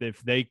that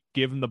if they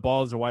give him the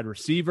ball as a wide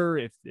receiver,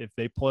 if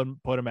they put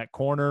him at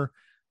corner,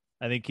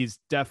 I think he's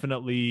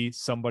definitely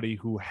somebody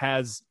who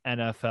has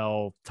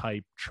NFL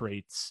type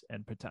traits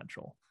and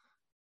potential.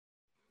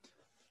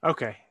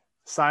 Okay.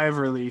 Sigh of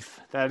relief.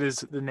 That is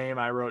the name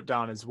I wrote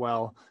down as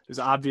well. It was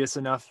obvious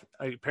enough,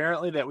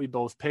 apparently, that we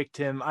both picked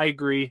him. I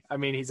agree. I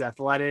mean, he's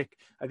athletic.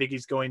 I think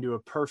he's going to a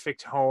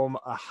perfect home,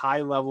 a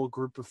high-level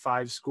group of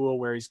 5 school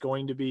where he's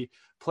going to be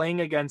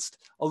playing against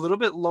a little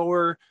bit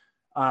lower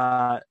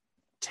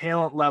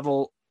talent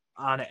level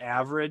on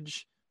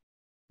average,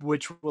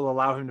 which will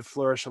allow him to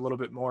flourish a little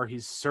bit more.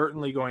 He's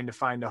certainly going to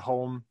find a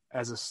home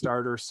as a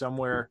starter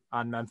somewhere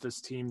on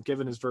Memphis team,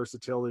 given his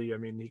versatility. I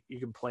mean, you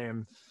can play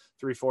him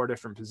 3-4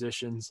 different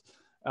positions.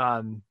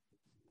 I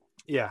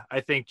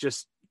think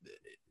just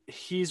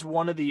he's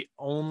one of the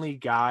only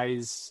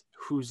guys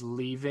who's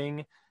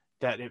leaving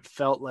that it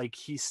felt like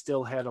he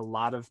still had a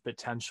lot of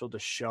potential to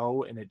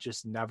show, and it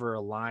just never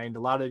aligned. A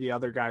lot of the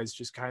other guys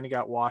just kind of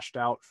got washed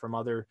out from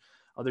other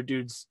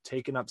dudes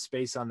taking up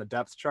space on the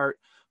depth chart.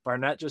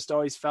 Barnett just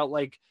always felt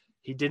like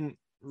he didn't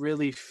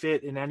really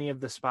fit in any of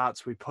the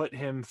spots we put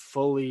him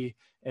fully,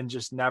 and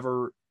just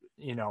never,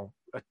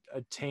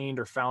 attained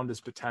or found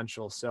his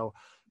potential. So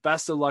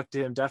best of luck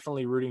to him.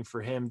 Definitely rooting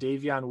for him.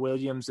 Davion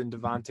Williams and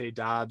Devontae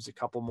Dobbs, a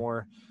couple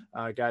more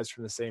guys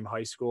from the same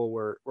high school,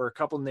 were a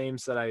couple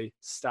names that I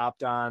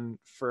stopped on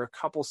for a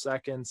couple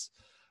seconds.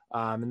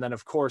 And then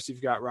of course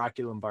you've got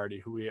Rocky Lombardi,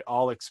 who we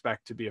all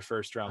expect to be a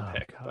first round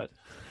pick, God.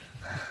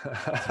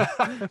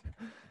 But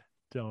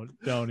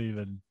don't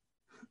even.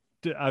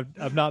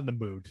 I'm not in the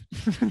mood.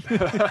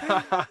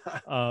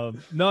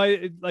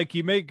 Like,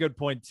 you make a good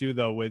point too,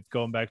 though, with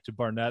going back to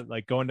Barnett,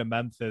 like going to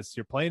Memphis,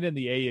 you're playing in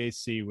the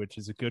AAC, which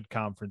is a good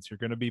conference. You're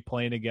going to be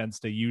playing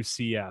against a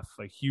UCF,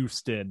 a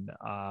Houston,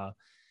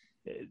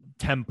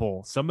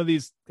 Temple, some of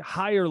these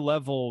higher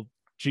level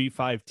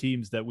G5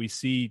 teams that we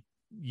see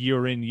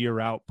year in, year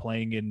out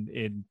playing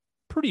in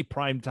pretty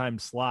primetime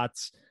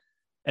slots.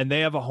 And they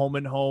have a home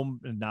and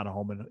home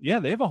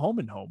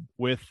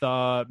with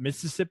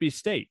Mississippi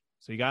State.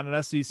 So you got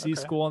an SEC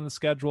school on the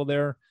schedule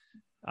there,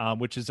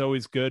 which is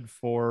always good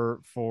for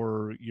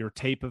your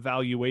tape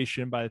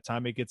evaluation. By the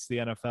time it gets to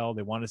the NFL,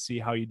 they want to see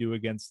how you do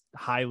against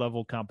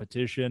high-level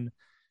competition,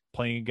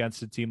 playing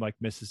against a team like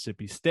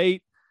Mississippi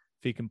State.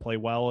 If he can play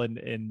well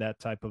in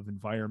that type of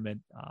environment,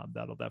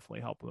 that'll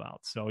definitely help him out.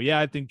 So, yeah,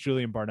 I think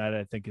Julian Barnett,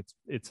 I think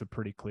it's a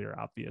pretty clear,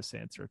 obvious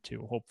answer,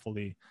 too.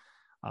 Hopefully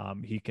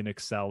he can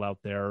excel out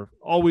there.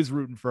 Always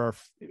rooting for our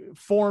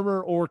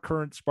former or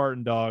current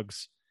Spartan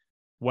Dogs,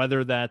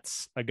 whether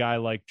that's a guy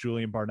like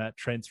Julian Barnett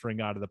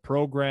transferring out of the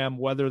program,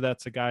 whether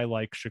that's a guy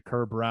like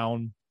Shakur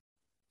Brown,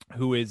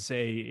 who is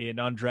an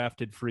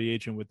undrafted free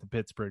agent with the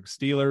Pittsburgh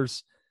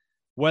Steelers,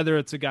 whether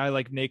it's a guy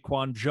like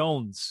Naquan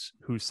Jones,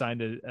 who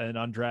signed an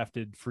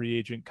undrafted free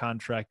agent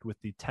contract with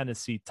the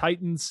Tennessee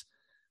Titans,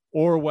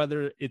 or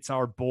whether it's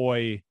our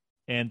boy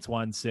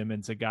Antoine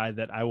Simmons, a guy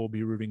that I will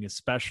be rooting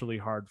especially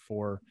hard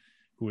for,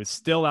 who is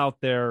still out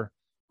there,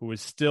 who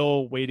is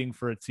still waiting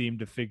for a team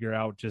to figure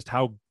out just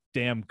how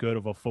damn good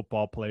of a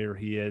football player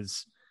he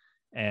is,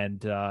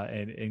 and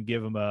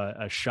give him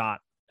a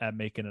shot at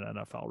making an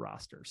NFL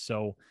roster.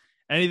 So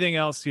anything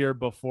else here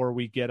before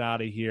we get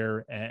out of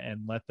here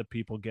and let the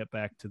people get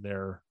back to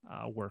their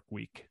work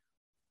week?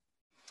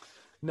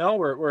 No,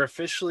 we're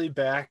officially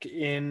back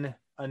in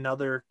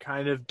another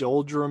kind of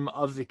doldrum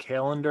of the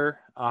calendar.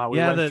 We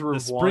yeah, went through the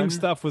spring one.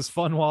 stuff was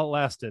fun while it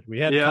lasted. We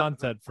had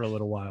content for a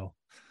little while.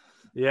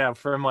 Yeah,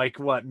 from like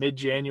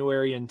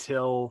mid-January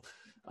until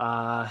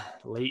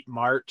late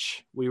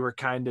March, we were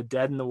kind of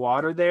dead in the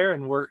water there,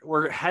 and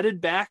we're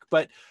headed back.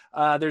 But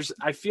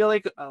I feel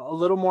like a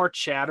little more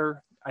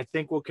chatter. I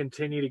think we'll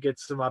continue to get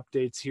some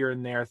updates here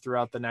and there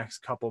throughout the next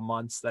couple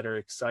months that are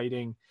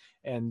exciting,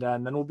 and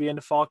then we'll be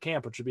into fall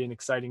camp, which will be an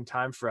exciting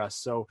time for us.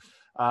 So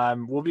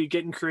we'll be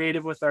getting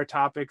creative with our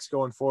topics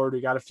going forward.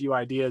 We got a few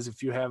ideas.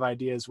 If you have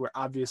ideas, we're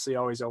obviously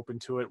always open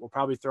to it. We'll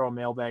probably throw a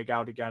mailbag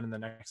out again in the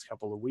next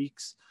couple of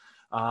weeks.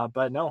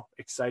 But no,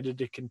 excited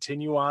to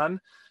continue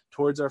on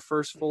towards our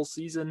first full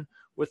season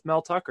with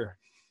Mel Tucker.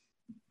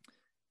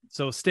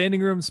 So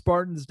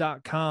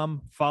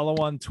standingroomspartans.com, follow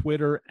on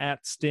Twitter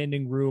at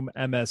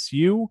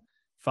standingroommsu,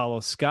 follow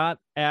Scott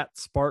at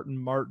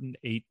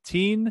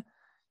SpartanMartin18.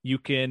 You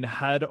can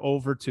head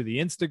over to the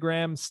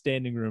Instagram,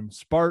 Standing Room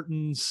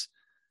Spartans,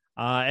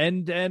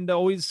 and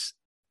always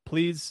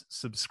please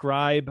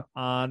subscribe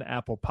on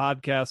Apple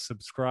Podcasts,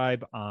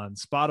 subscribe on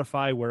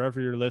Spotify,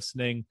 wherever you're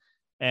listening.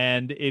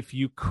 And if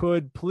you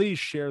could, please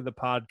share the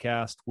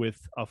podcast with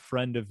a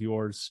friend of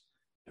yours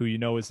who you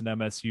know is an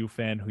MSU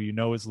fan, who you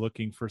know is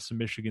looking for some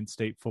Michigan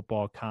State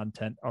football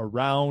content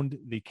around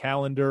the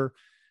calendar.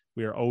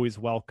 We are always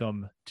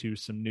welcome to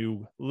some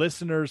new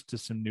listeners, to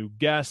some new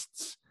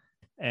guests,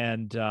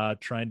 and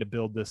trying to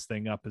build this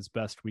thing up as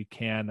best we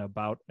can.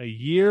 About a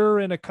year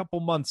and a couple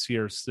months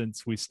here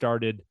since we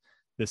started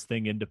this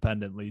thing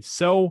independently.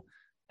 So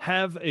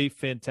have a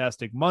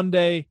fantastic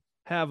Monday.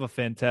 Have a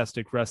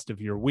fantastic rest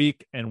of your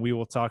week, and we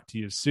will talk to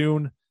you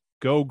soon.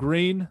 Go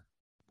green.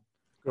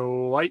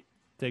 Go white.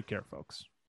 Take care, folks.